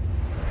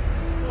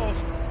 Oh,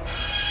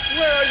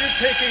 where are you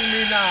taking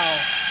me now?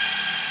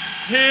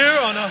 Here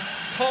on a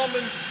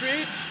common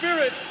street?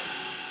 Spirit,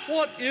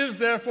 what is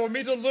there for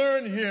me to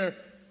learn here?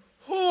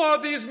 Who are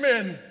these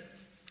men?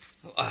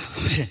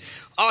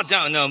 I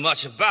don't know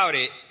much about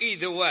it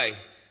either way.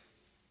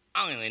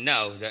 I only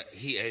know that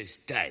he is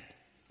dead.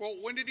 Well,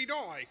 when did he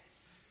die?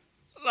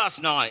 Last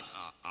night,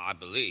 I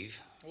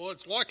believe. Well,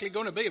 it's likely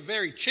going to be a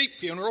very cheap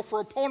funeral, for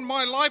upon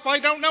my life, I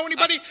don't know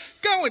anybody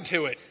going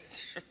to it.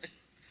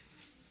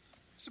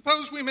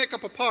 Suppose we make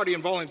up a party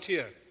and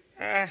volunteer.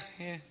 Yeah,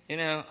 you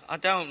know, I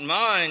don't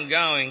mind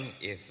going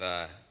if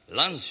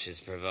lunch is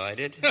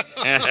provided.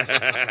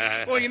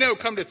 Well, you know,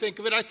 come to think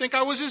of it, I think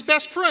I was his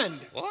best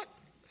friend. What?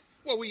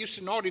 Well, we used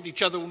to nod at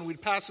each other when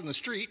we'd pass in the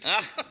street.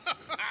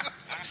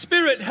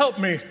 Spirit, help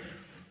me.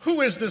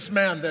 Who is this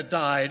man that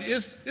died?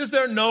 Is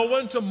there no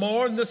one to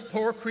mourn this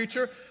poor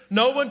creature?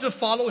 No one to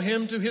follow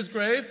him to his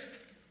grave?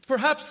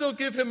 Perhaps they'll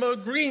give him a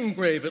green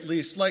grave at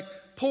least, like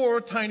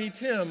poor Tiny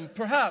Tim,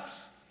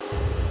 perhaps.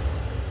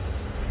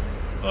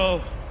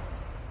 Oh,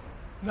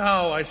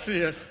 now I see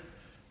it.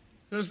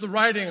 There's the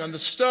writing on the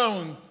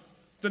stone.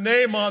 The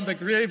name on the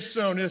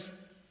gravestone is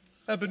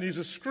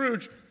Ebenezer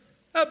Scrooge.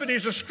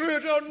 Ebenezer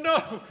Scrooge, oh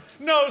no,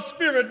 no,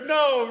 Spirit,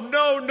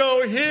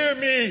 no, hear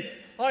me.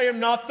 I am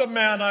not the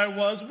man I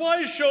was.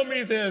 Why show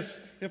me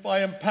this if I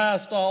am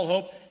past all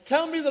hope?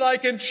 Tell me that I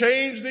can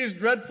change these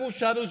dreadful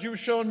shadows you've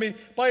shown me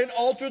by an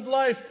altered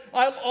life.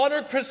 I'll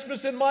honor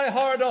Christmas in my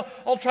heart.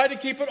 I'll try to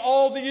keep it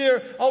all the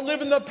year. I'll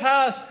live in the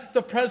past,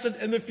 the present,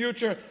 and the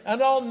future,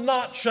 and I'll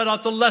not shut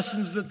out the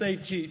lessons that they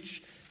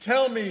teach.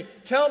 Tell me,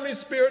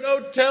 Spirit,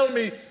 oh, tell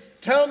me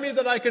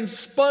that I can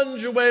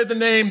sponge away the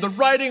name, the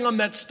writing on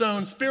that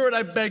stone. Spirit,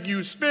 I beg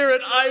you.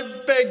 Spirit,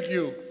 I beg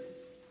you.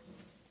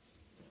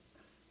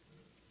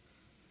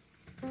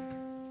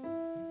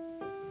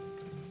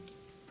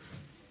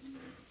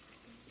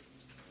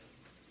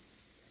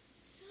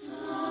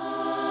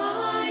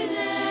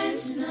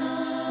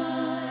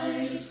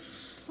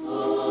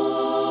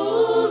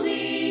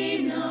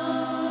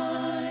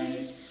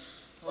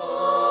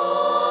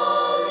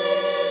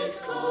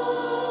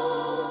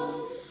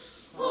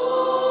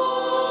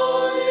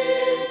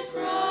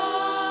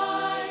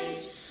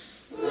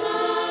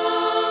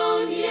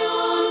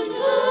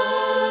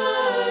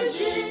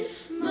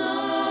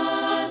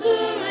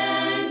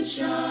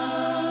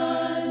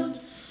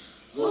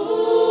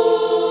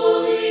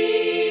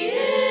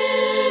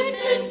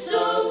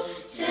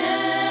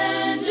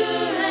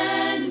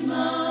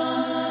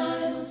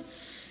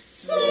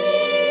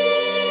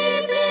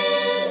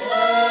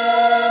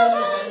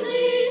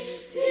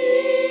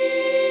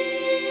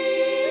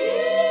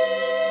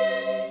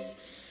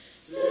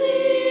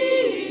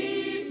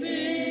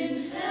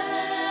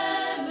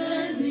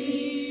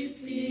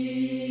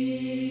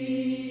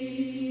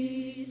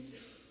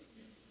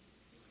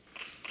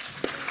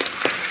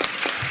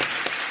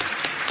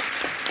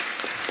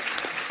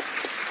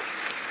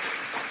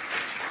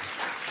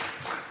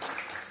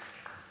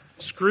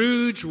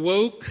 Scrooge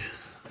woke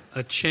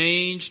a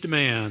changed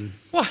man.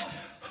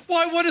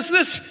 Why, what is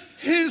this?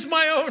 It is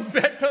my own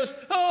bedpost.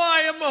 Oh,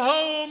 I am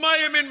home. I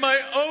am in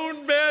my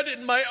own bed,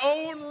 in my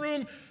own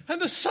room.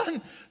 And the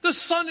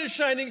sun is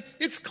shining.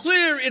 It's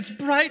clear, it's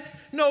bright,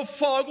 no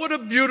fog. What a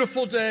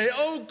beautiful day.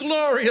 Oh,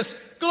 glorious,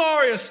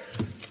 glorious.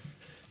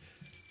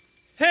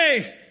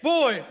 Hey,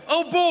 boy,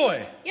 oh,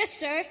 boy. Yes,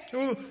 sir.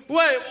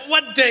 Wait,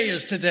 what day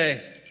is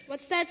today?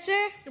 What's that,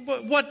 sir?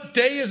 What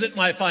day is it,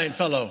 my fine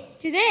fellow?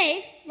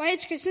 Today? Why,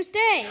 it's Christmas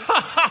Day.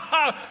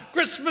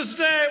 Christmas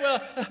Day.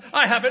 Well,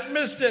 I haven't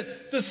missed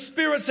it. The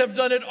spirits have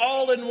done it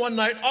all in one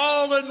night.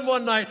 All in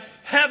one night.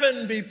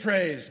 Heaven be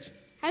praised.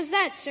 How's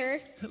that, sir?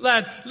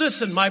 Lad,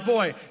 listen, my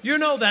boy. You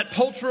know that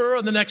poulterer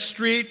on the next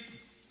street?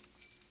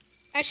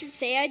 I should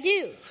say I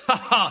do.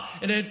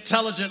 An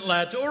intelligent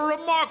lad. A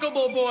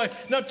remarkable boy.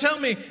 Now tell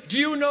me, do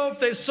you know if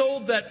they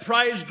sold that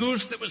prize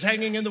goose that was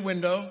hanging in the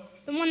window?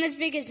 The one as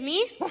big as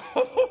me?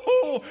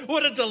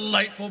 What a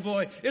delightful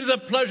boy. It is a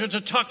pleasure to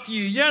talk to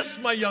you. Yes,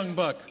 my young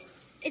buck.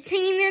 It's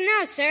hanging there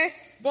now, sir.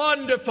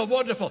 Wonderful,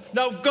 wonderful.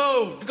 Now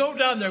go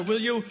down there, will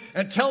you?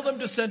 And tell them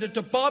to send it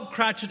to Bob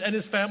Cratchit and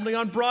his family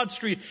on Broad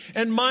Street.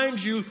 And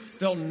mind you,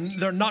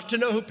 they're not to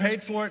know who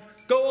paid for it.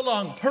 Go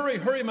along.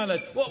 Hurry, my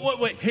lad.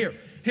 Wait, here.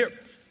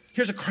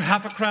 Here's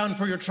half a crown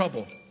for your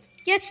trouble.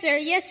 Yes,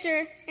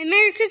 sir. And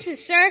Merry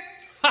Christmas, sir.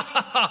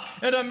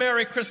 And a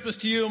Merry Christmas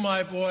to you,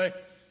 my boy.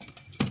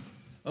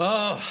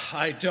 Oh,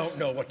 I don't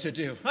know what to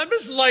do. I'm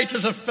as light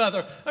as a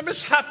feather. I'm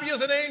as happy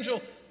as an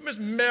angel. I'm as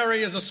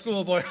merry as a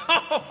schoolboy.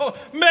 Oh,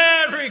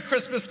 Merry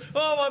Christmas.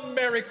 Oh, a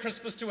Merry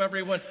Christmas to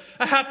everyone.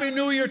 A Happy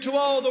New Year to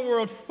all the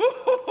world.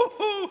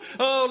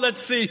 Oh,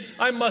 let's see.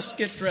 I must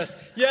get dressed.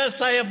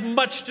 Yes, I have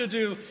much to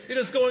do. It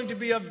is going to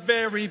be a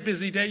very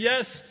busy day.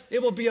 Yes,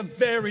 it will be a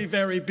very,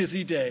 very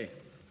busy day.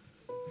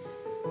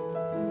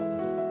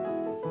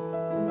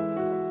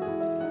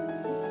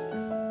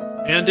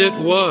 And it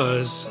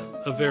was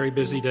a very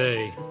busy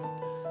day.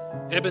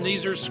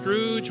 Ebenezer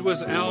Scrooge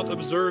was out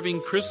observing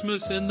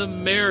Christmas in the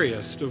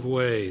merriest of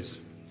ways.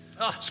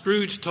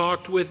 Scrooge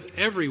talked with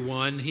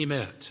everyone he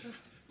met.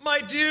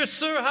 My dear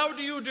sir, how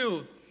do you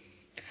do?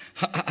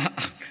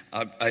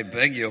 I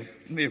beg your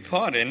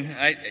pardon.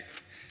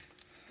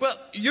 Well,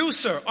 you,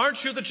 sir,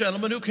 aren't you the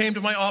gentleman who came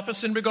to my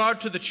office in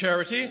regard to the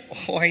charity?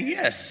 Why,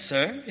 yes,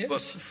 sir.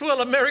 Yes.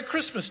 Well, a Merry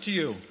Christmas to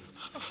you.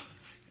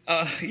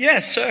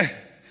 Yes, sir.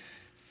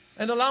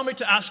 And allow me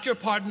to ask your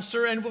pardon,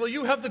 sir, and will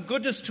you have the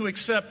goodness to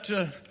accept,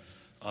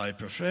 I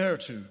prefer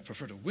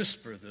to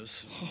whisper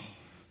this.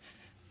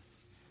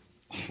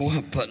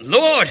 Well, but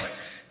Lord,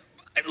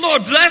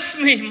 Lord bless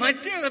me, my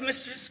dear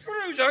Mr.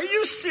 Scrooge, are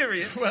you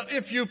serious? Well,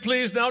 if you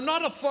please now,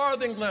 not a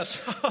farthing less.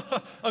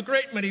 A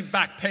great many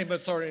back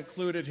payments are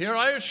included here,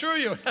 I assure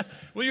you.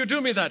 Will you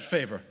do me that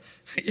favor?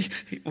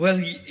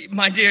 Well,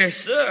 my dear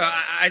sir,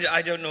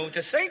 I don't know what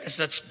to say to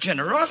such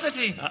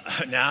generosity.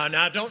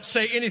 Now, don't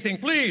say anything,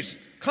 please.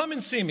 Come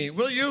and see me,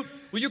 will you?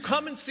 Will you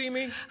come and see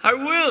me? I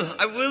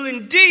will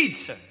indeed,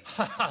 sir.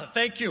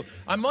 Thank you.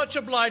 I'm much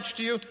obliged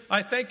to you.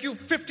 I thank you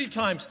 50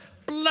 times.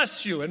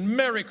 Bless you and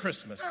Merry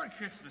Christmas. Merry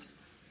Christmas.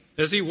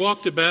 As he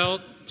walked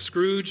about,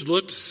 Scrooge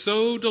looked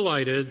so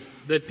delighted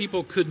that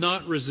people could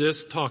not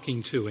resist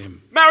talking to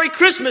him. Merry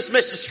Christmas,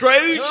 Mr.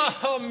 Scrooge!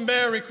 Oh,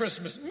 Merry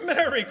Christmas.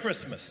 Merry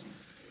Christmas.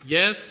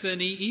 Yes,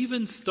 and he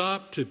even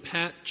stopped to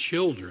pat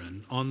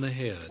children on the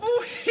head.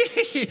 Oh,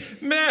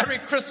 Merry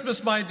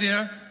Christmas, my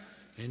dear.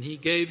 And he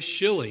gave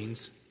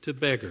shillings to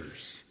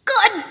beggars.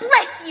 God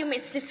bless you,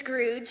 Mr.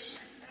 Scrooge.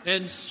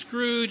 And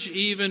Scrooge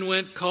even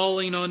went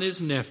calling on his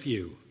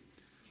nephew.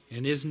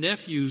 And his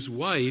nephew's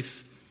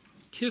wife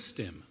kissed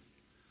him.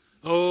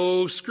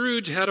 Oh,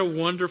 Scrooge had a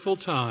wonderful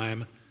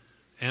time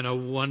and a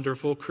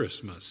wonderful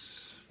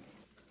Christmas.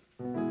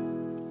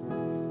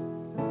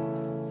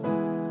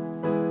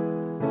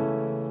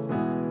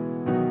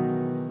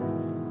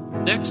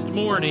 Next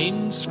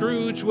morning,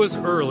 Scrooge was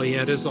early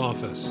at his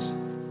office.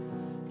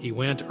 He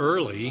went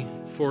early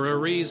for a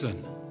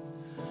reason.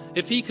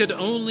 If he could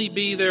only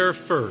be there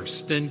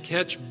first and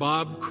catch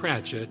Bob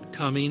Cratchit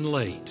coming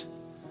late.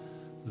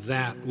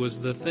 That was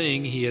the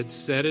thing he had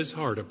set his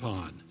heart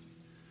upon.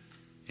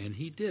 And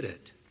he did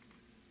it.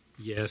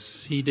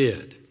 Yes, he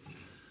did.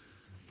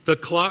 The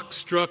clock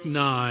struck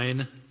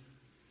 9,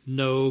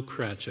 no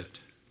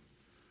Cratchit.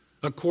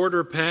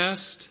 1/4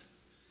 past,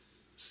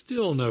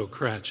 still no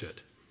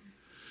Cratchit.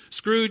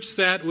 Scrooge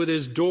sat with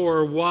his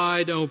door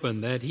wide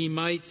open that he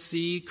might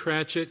see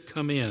Cratchit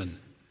come in.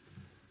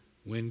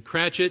 When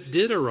Cratchit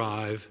did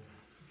arrive,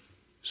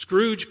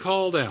 Scrooge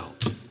called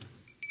out,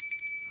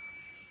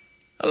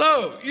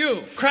 Hello,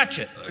 you,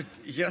 Cratchit.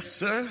 Yes,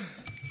 sir?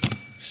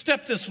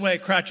 Step this way,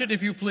 Cratchit,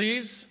 if you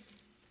please.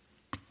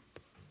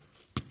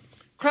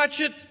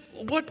 Cratchit,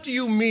 what do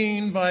you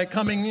mean by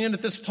coming in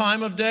at this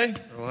time of day?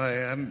 Oh, I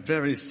am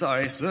very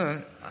sorry,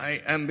 sir.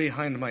 I am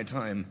behind my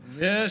time.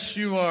 Yes,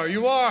 you are.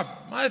 You are.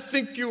 I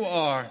think you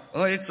are.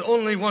 Oh, it's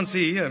only once a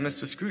year,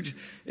 Mr. Scrooge.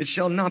 It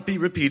shall not be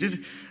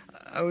repeated.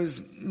 I was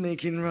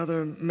making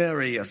rather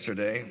merry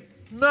yesterday.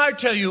 I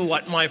tell you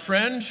what, my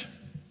friend.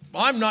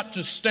 I'm not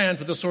to stand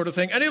for this sort of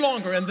thing any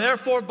longer, and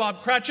therefore,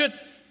 Bob Cratchit,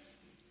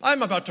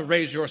 I'm about to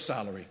raise your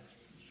salary.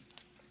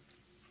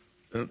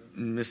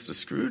 Mr.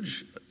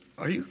 Scrooge,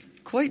 are you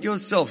quite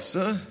yourself,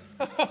 sir?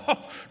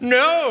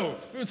 No,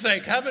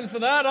 thank heaven for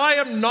that. I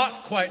am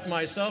not quite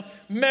myself.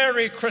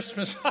 Merry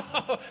Christmas.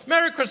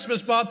 Merry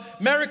Christmas, Bob.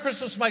 Merry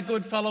Christmas, my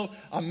good fellow.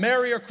 A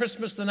merrier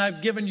Christmas than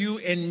I've given you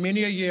in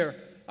many a year.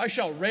 I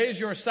shall raise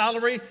your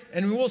salary,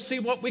 and we will see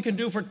what we can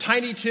do for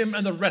Tiny Tim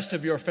and the rest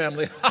of your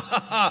family.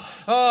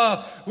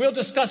 We'll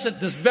discuss it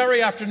this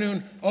very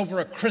afternoon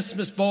over a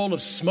Christmas bowl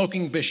of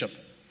smoking bishop.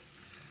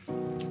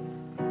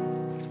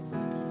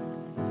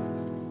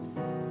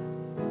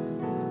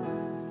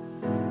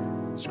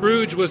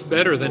 Scrooge was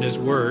better than his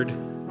word.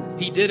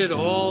 He did it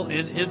all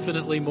and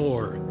infinitely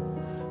more.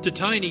 To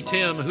Tiny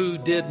Tim, who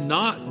did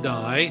not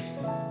die,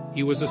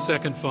 he was a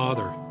second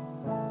father.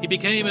 He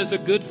became as a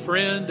good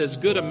friend, as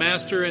good a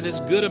master, and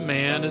as good a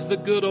man as the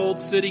good old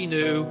city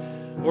knew,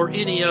 or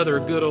any other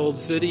good old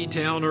city,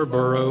 town, or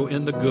borough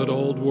in the good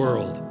old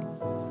world.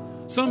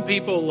 Some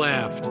people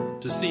laughed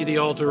to see the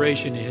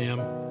alteration in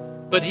him,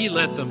 but he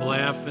let them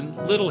laugh and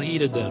little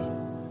heeded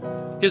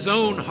them. His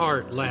own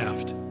heart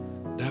laughed.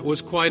 That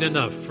was quite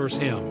enough for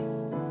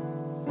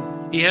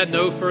him. He had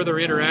no further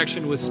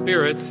interaction with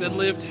spirits and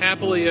lived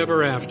happily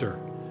ever after.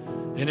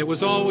 And it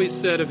was always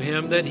said of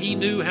him that he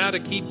knew how to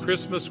keep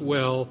Christmas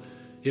well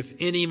if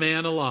any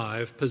man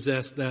alive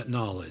possessed that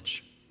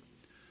knowledge.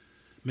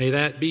 May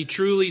that be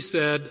truly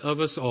said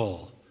of us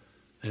all.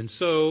 And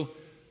so,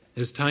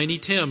 as Tiny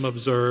Tim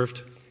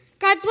observed,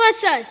 God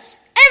bless us,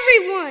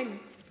 everyone!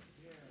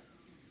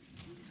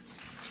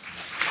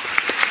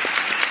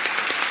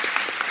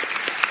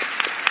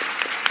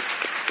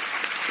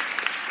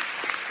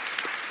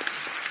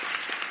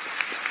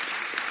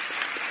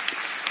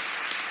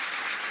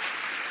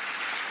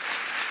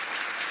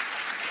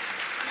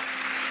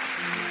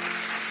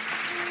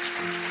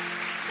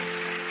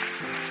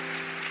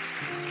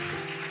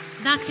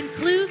 That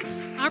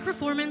concludes our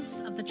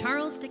performance of the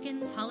Charles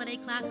Dickens holiday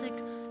classic,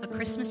 A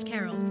Christmas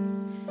Carol.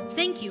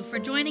 Thank you for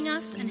joining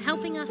us and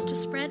helping us to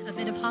spread a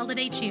bit of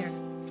holiday cheer.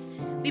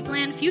 We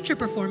plan future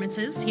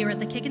performances here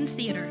at the Kiggins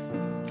Theatre.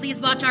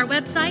 Please watch our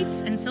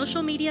websites and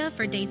social media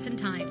for dates and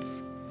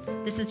times.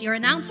 This is your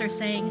announcer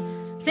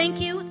saying thank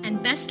you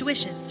and best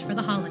wishes for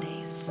the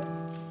holidays.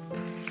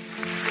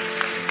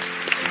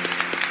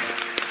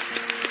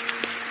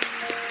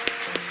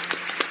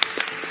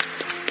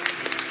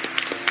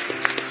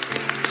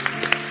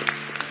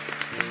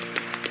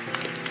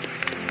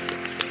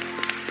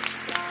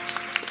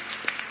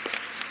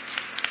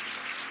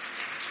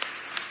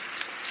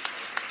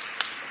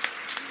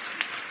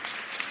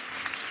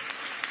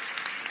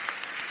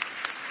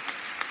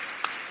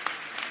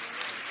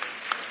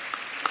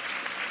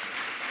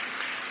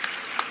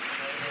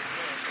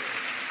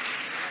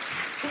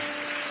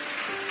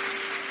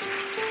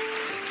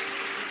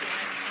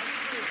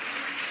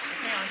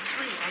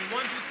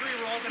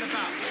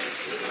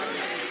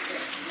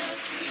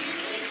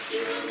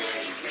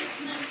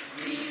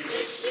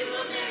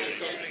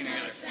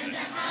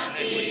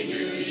 Happy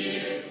New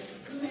Year.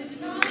 Good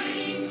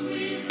tidings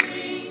we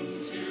bring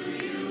to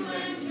you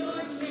and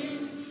your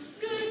kin.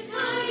 Good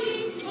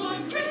tidings for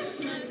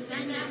Christmas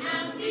and a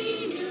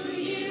Happy New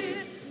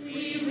Year.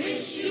 We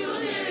wish you a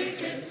Merry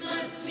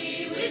Christmas.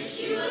 We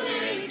wish you a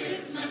Merry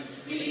Christmas.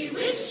 We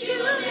wish you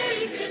a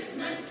Merry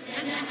Christmas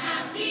and a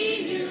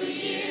Happy New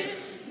Year.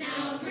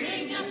 Now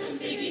bring us some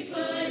figgy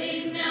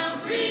pudding. Now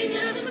bring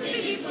us some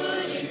figgy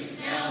pudding.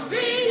 Now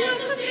bring us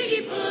some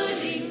figgy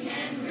pudding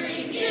and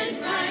bring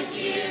it right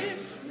here.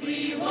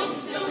 We won't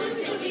go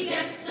until we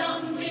get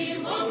some. We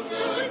won't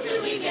go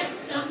until we get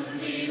some.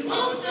 We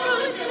won't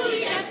go until we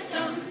get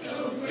some.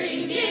 So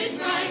bring it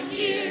right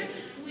here.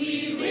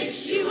 We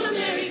wish you a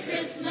Merry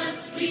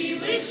Christmas. We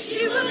wish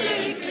you a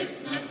Merry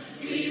Christmas.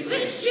 We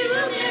wish you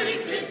a Merry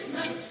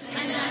Christmas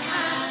and a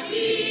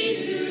Happy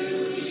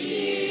New Year.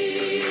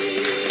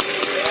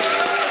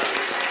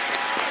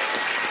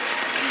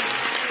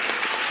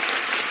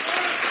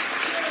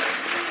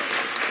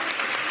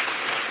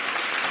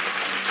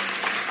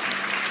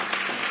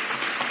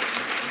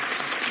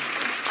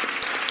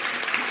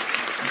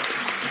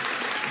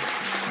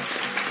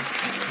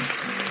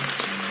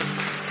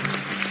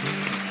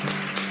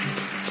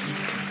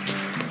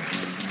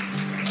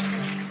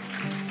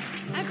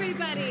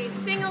 Everybody,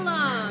 sing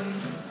along.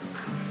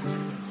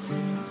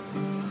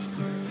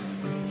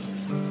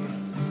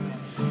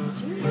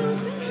 Jingle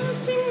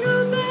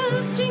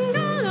bells,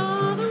 jingle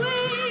all the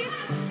way.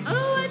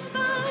 Oh, what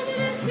fun it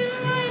is to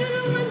ride in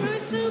a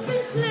one-horse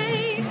open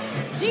sleigh.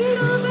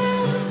 Jingle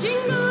bells,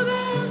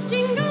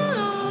 jingle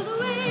all the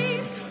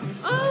way.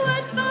 Oh,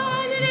 what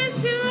fun it is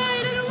to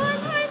ride in a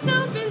one-horse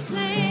open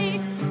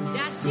sleigh.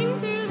 Dashing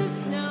through the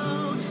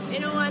snow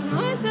in a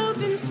one-horse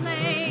open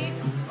sleigh.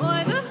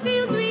 O'er the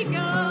fields we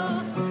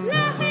go,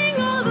 laughing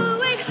all the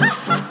way. Ha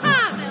ha ha!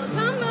 Bells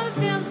on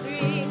bobtails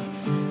ring,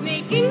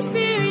 making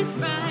spirits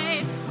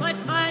bright. What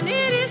fun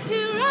it is to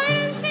ride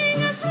and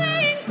sing a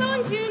sleighing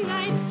song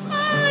tonight.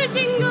 Oh,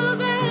 jingle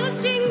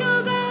bells,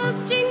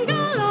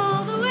 jingle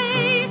all the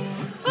way.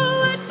 Oh,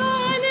 what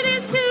fun it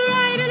is to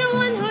ride in a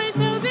one-horse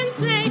open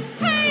sleigh.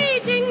 Hey,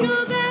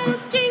 jingle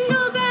bells,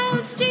 jingle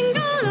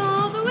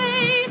all the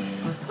way.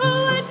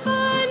 Oh, what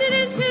fun it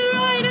is to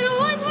ride in a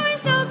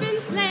one-horse open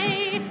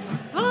sleigh.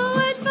 Oh,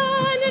 what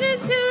fun it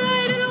is to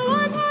ride in a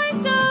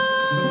one-horse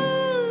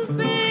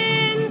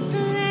open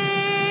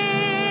sleigh.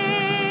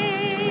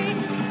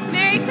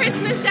 Merry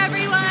Christmas,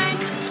 everyone.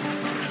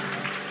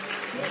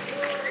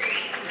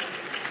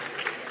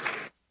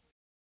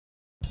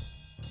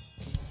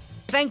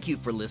 Thank you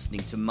for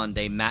listening to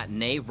Monday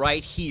Matinee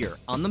right here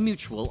on the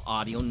Mutual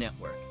Audio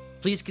Network.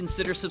 Please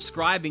consider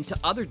subscribing to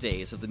other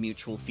days of the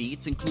Mutual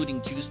feeds,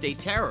 including Tuesday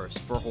Terrors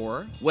for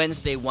horror,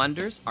 Wednesday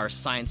Wonders, our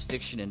science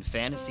fiction and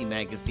fantasy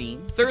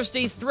magazine,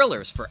 Thursday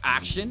Thrillers for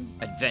action,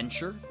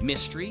 adventure,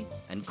 mystery,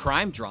 and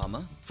crime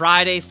drama,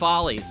 Friday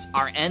Follies,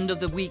 our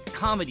end-of-the-week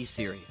comedy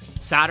series,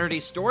 Saturday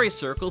Story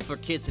Circle for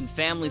kids and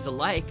families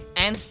alike,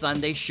 and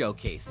Sunday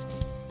Showcase,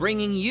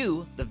 bringing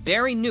you the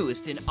very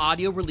newest in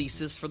audio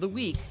releases for the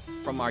week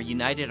from our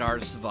United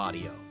Artists of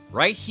Audio,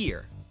 right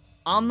here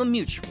on the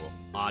Mutual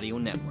Audio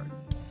Network.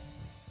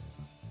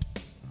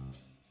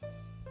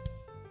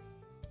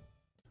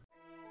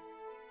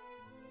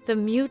 The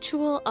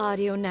Mutual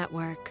Audio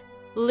Network.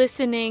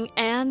 Listening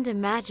and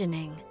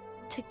imagining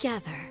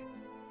together.